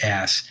dick to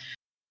ass.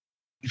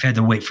 We've had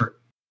to wait for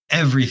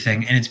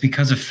everything, and it's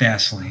because of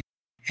Fastlane.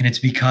 And it's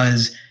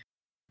because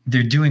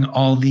they're doing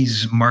all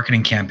these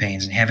marketing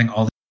campaigns and having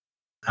all.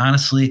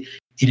 Honestly,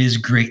 it is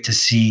great to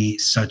see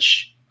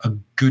such a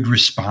good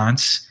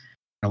response.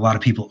 A lot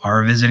of people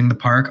are visiting the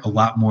park, a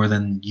lot more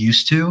than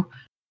used to,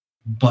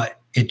 but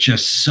it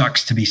just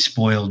sucks to be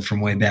spoiled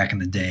from way back in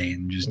the day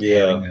and just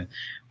having to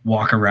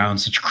walk around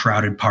such a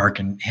crowded park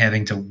and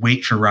having to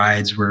wait for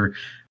rides where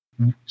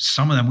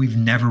some of them we've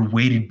never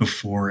waited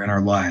before in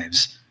our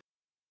lives.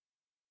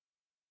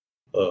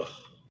 Ugh,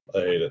 I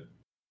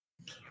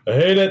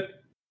hate it.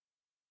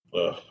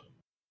 Ugh.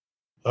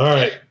 All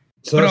right.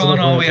 So but all in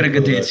all, we had a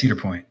good day at Cedar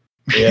Point.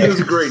 It was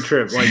a great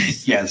trip.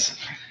 Like, yes.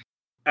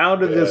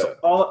 Out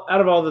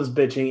of all this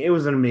bitching, it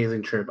was an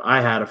amazing trip.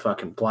 I had a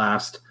fucking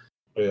blast.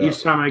 Yeah.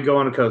 Each time I go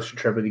on a coaster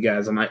trip with you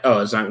guys, I'm like, oh,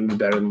 it's not going to be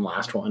better than the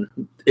last one.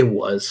 It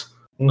was.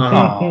 And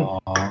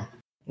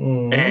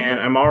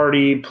I'm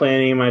already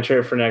planning my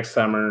trip for next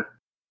summer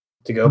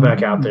to go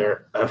back out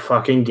there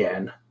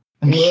again.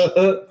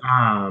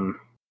 I'm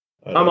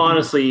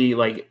honestly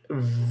like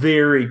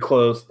very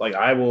close. Like,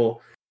 I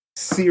will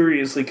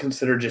seriously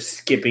consider just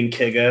skipping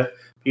Kiga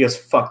because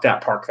fuck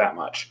that park that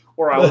much.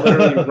 Or I'll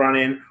literally run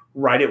in,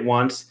 ride it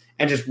once,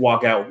 and just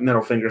walk out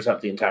middle fingers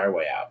up the entire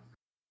way out.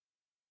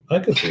 I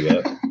could see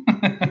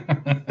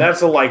that.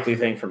 That's a likely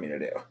thing for me to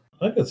do.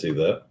 I could see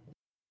that.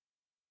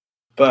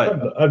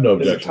 But I have no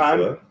objection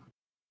to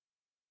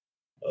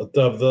that.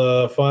 Of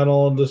the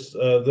final on this,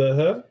 the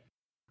head?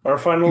 Our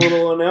final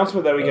little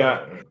announcement that we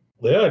got.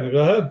 Yeah, go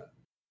ahead.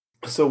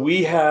 So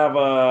we have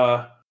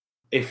a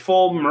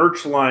full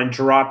merch line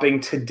dropping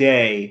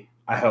today,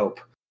 I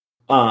hope.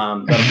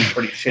 That'll be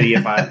pretty shitty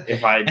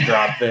if I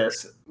drop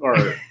this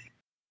or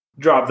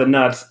drop the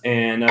nuts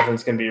and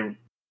nothing's going to be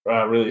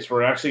released.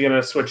 We're actually going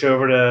to switch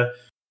over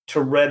to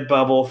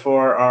Redbubble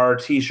for our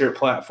t-shirt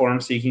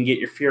platform so you can get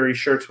your Fury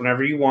shirts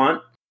whenever you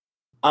want.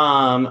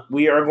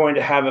 We are going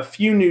to have a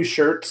few new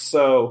shirts.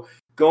 So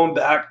going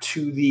back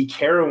to the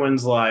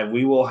Carowinds Live,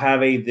 we will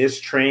have a This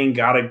Train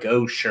Gotta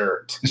Go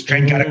shirt. This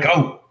train gotta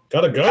go.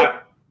 Gotta go.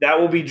 That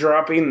will be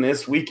dropping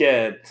this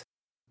weekend.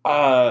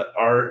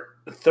 Our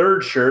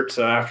third shirt,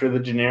 so after the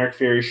generic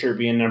Fury shirt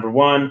being number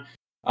 1,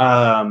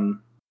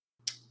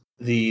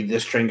 the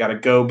This Train Gotta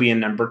Go being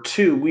number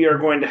 2, we are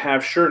going to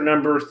have shirt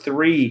number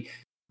 3,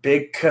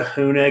 Big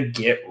Kahuna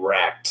Get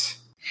Wrecked.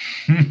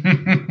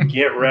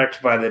 Get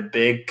wrecked by the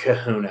Big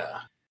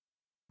Kahuna.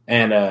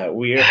 And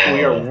we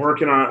are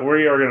working on,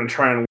 we are going to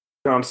try and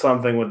work on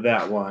something with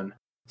that one.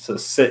 So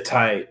sit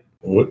tight.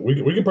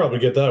 We could probably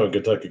get that with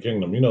Kentucky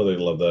Kingdom. You know they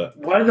love that.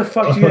 Why the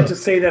fuck do you have to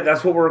say that?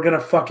 That's what we're going to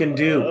fucking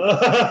do.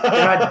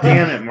 God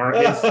damn it,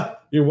 Marcus.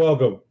 You're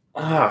welcome.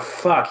 Ah,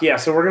 fuck. Yeah,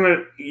 so we're going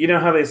to, you know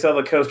how they sell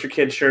the Coaster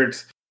Kid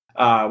shirts?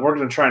 We're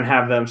going to try and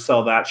have them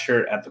sell that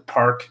shirt at the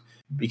park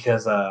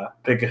because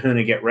Big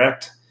Kahuna Get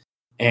Wrecked.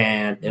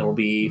 And it'll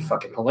be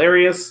fucking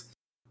hilarious.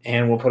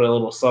 And we'll put a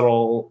little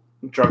subtle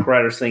Drunk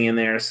Riders thing in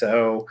there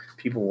so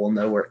people will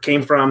know where it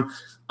came from.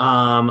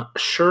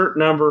 Shirt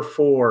number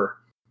 4.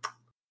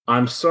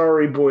 I'm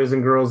sorry, boys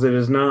and girls, it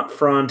is not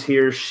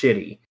Frontier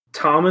shitty.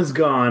 Tom is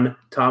gone.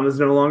 Tom is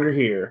no longer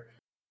here.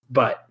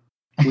 But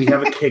we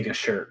have a Kiga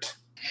shirt.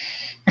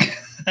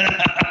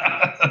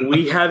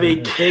 We have a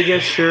Kiga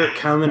shirt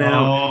coming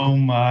out. Oh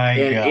my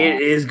God. And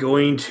it is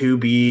going to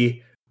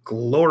be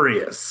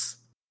glorious.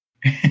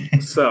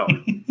 So,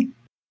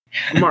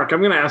 Mark, I'm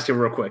going to ask you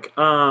real quick.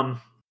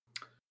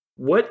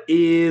 What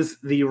is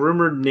the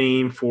rumored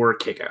name for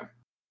Kiga?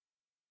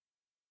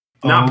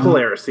 Not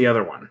Polaris, the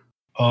other one.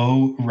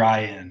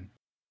 Orion.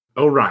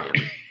 Orion.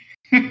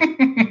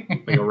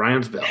 Like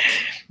Orion's belt.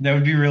 That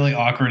would be really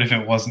awkward if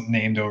it wasn't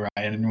named Orion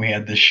and we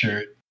had this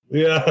shirt.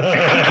 Yeah.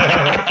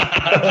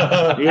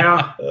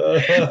 Yeah.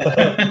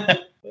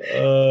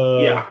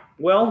 Yeah.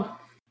 Well,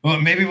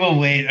 maybe we'll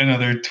wait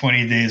another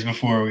 20 days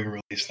before we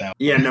release that one.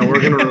 Yeah, no, we're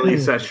going to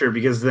release that shirt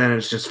because then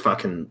it's just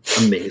fucking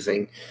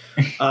amazing.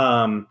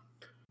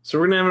 So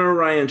we're going to have an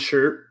Orion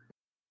shirt.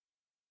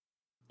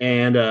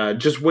 And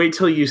just wait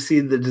till you see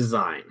the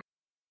design.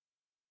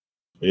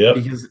 Yep.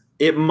 Because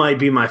it might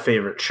be my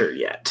favorite shirt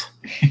yet.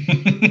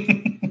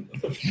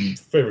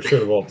 Favorite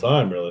shirt of all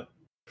time, really.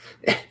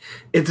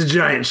 It's a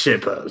giant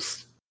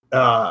shitpost.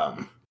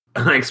 And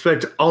I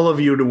expect all of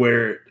you to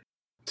wear it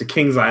to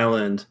Kings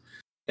Island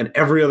and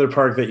every other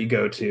park that you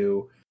go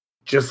to,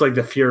 just like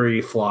the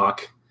Fury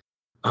flock.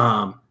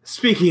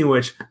 Speaking of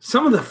which,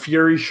 some of the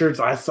Fury shirts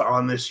I saw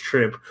on this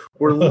trip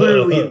were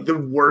literally the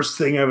worst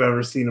thing I've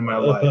ever seen in my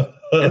life.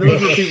 And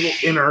those were people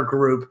in our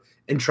group,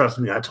 and trust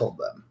me, I told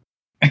them.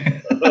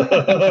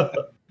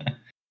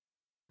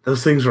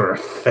 Those things were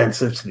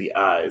offensive to the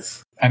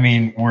eyes. I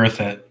mean, worth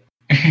it.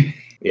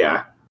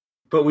 Yeah.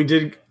 But we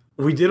did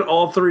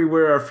all three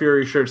wear our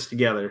Fury shirts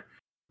together.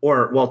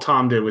 Or, well,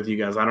 Tom did with you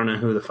guys. I don't know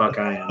who the fuck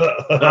I am.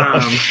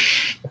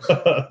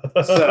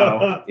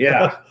 So,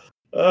 yeah.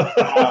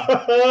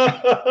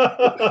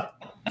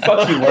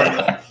 Fuck you,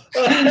 Mark.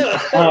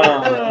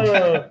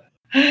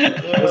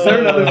 Was there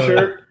another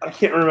shirt? I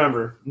can't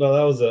remember. No,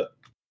 that was it.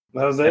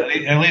 That was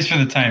it? At least for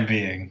the time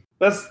being.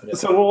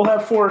 So we'll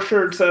have 4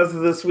 shirts as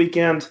of this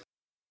weekend.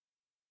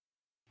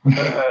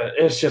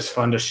 It's just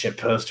fun to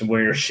shitpost and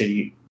wear your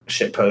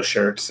shitpost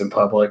shirts in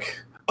public.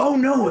 Oh,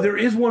 no, there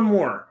is one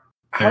more.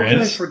 How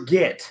can I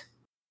forget?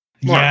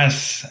 Mark.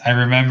 Yes, I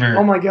remember.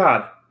 Oh, my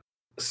God.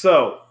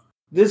 So,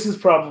 this is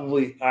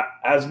probably,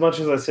 as much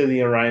as I say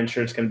the Orion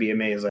shirt's going to be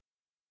amazing.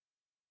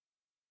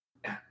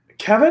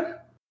 Kevin?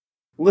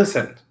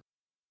 Listen.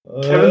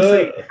 Kevin's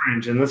saying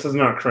cringe, and this is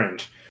not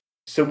cringe.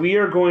 So, we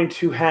are going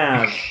to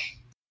have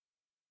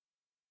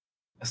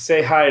a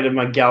say hi to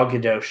my Gal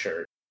Gadot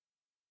shirt.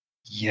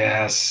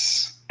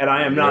 Yes. And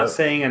I am not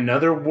saying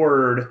another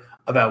word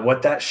about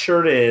what that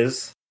shirt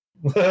is.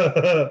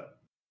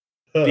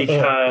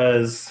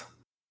 because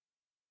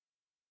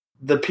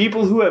the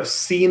people who have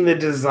seen the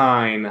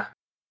design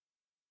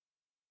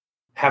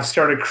have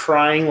started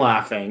crying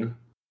laughing.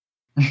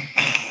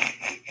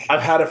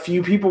 I've had a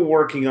few people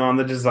working on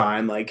the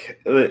design. Like,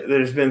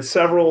 there's been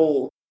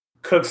several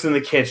cooks in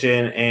the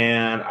kitchen,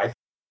 and I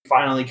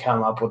finally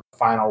come up with the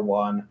final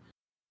one.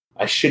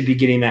 I should be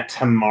getting that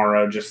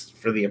tomorrow just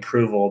for the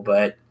approval,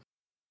 but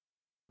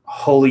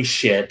holy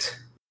shit.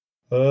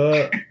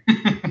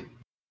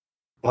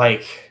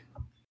 Like,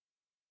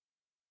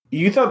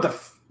 you thought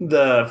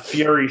the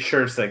Fury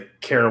shirts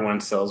that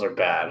Carowin sells are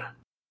bad.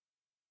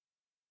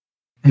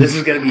 This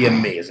is going to be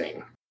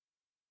amazing.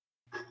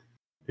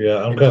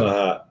 Yeah, I'm kind of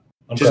hot.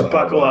 Just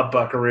buckle up,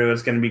 Buckaroo.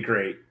 It's going to be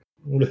great.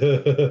 All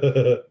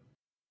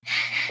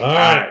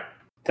right.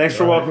 Thanks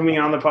for welcoming me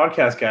on the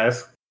podcast,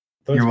 guys.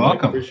 You're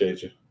welcome.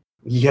 Appreciate you.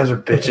 You guys are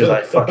bitches.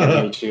 I fucking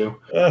hate you.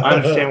 I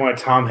understand why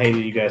Tom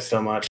hated you guys so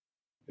much.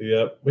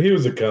 Yep. But he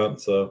was a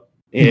cunt, so.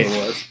 Yeah, he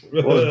was.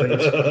 What a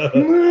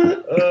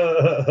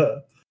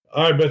bitch.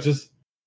 All right, bitches.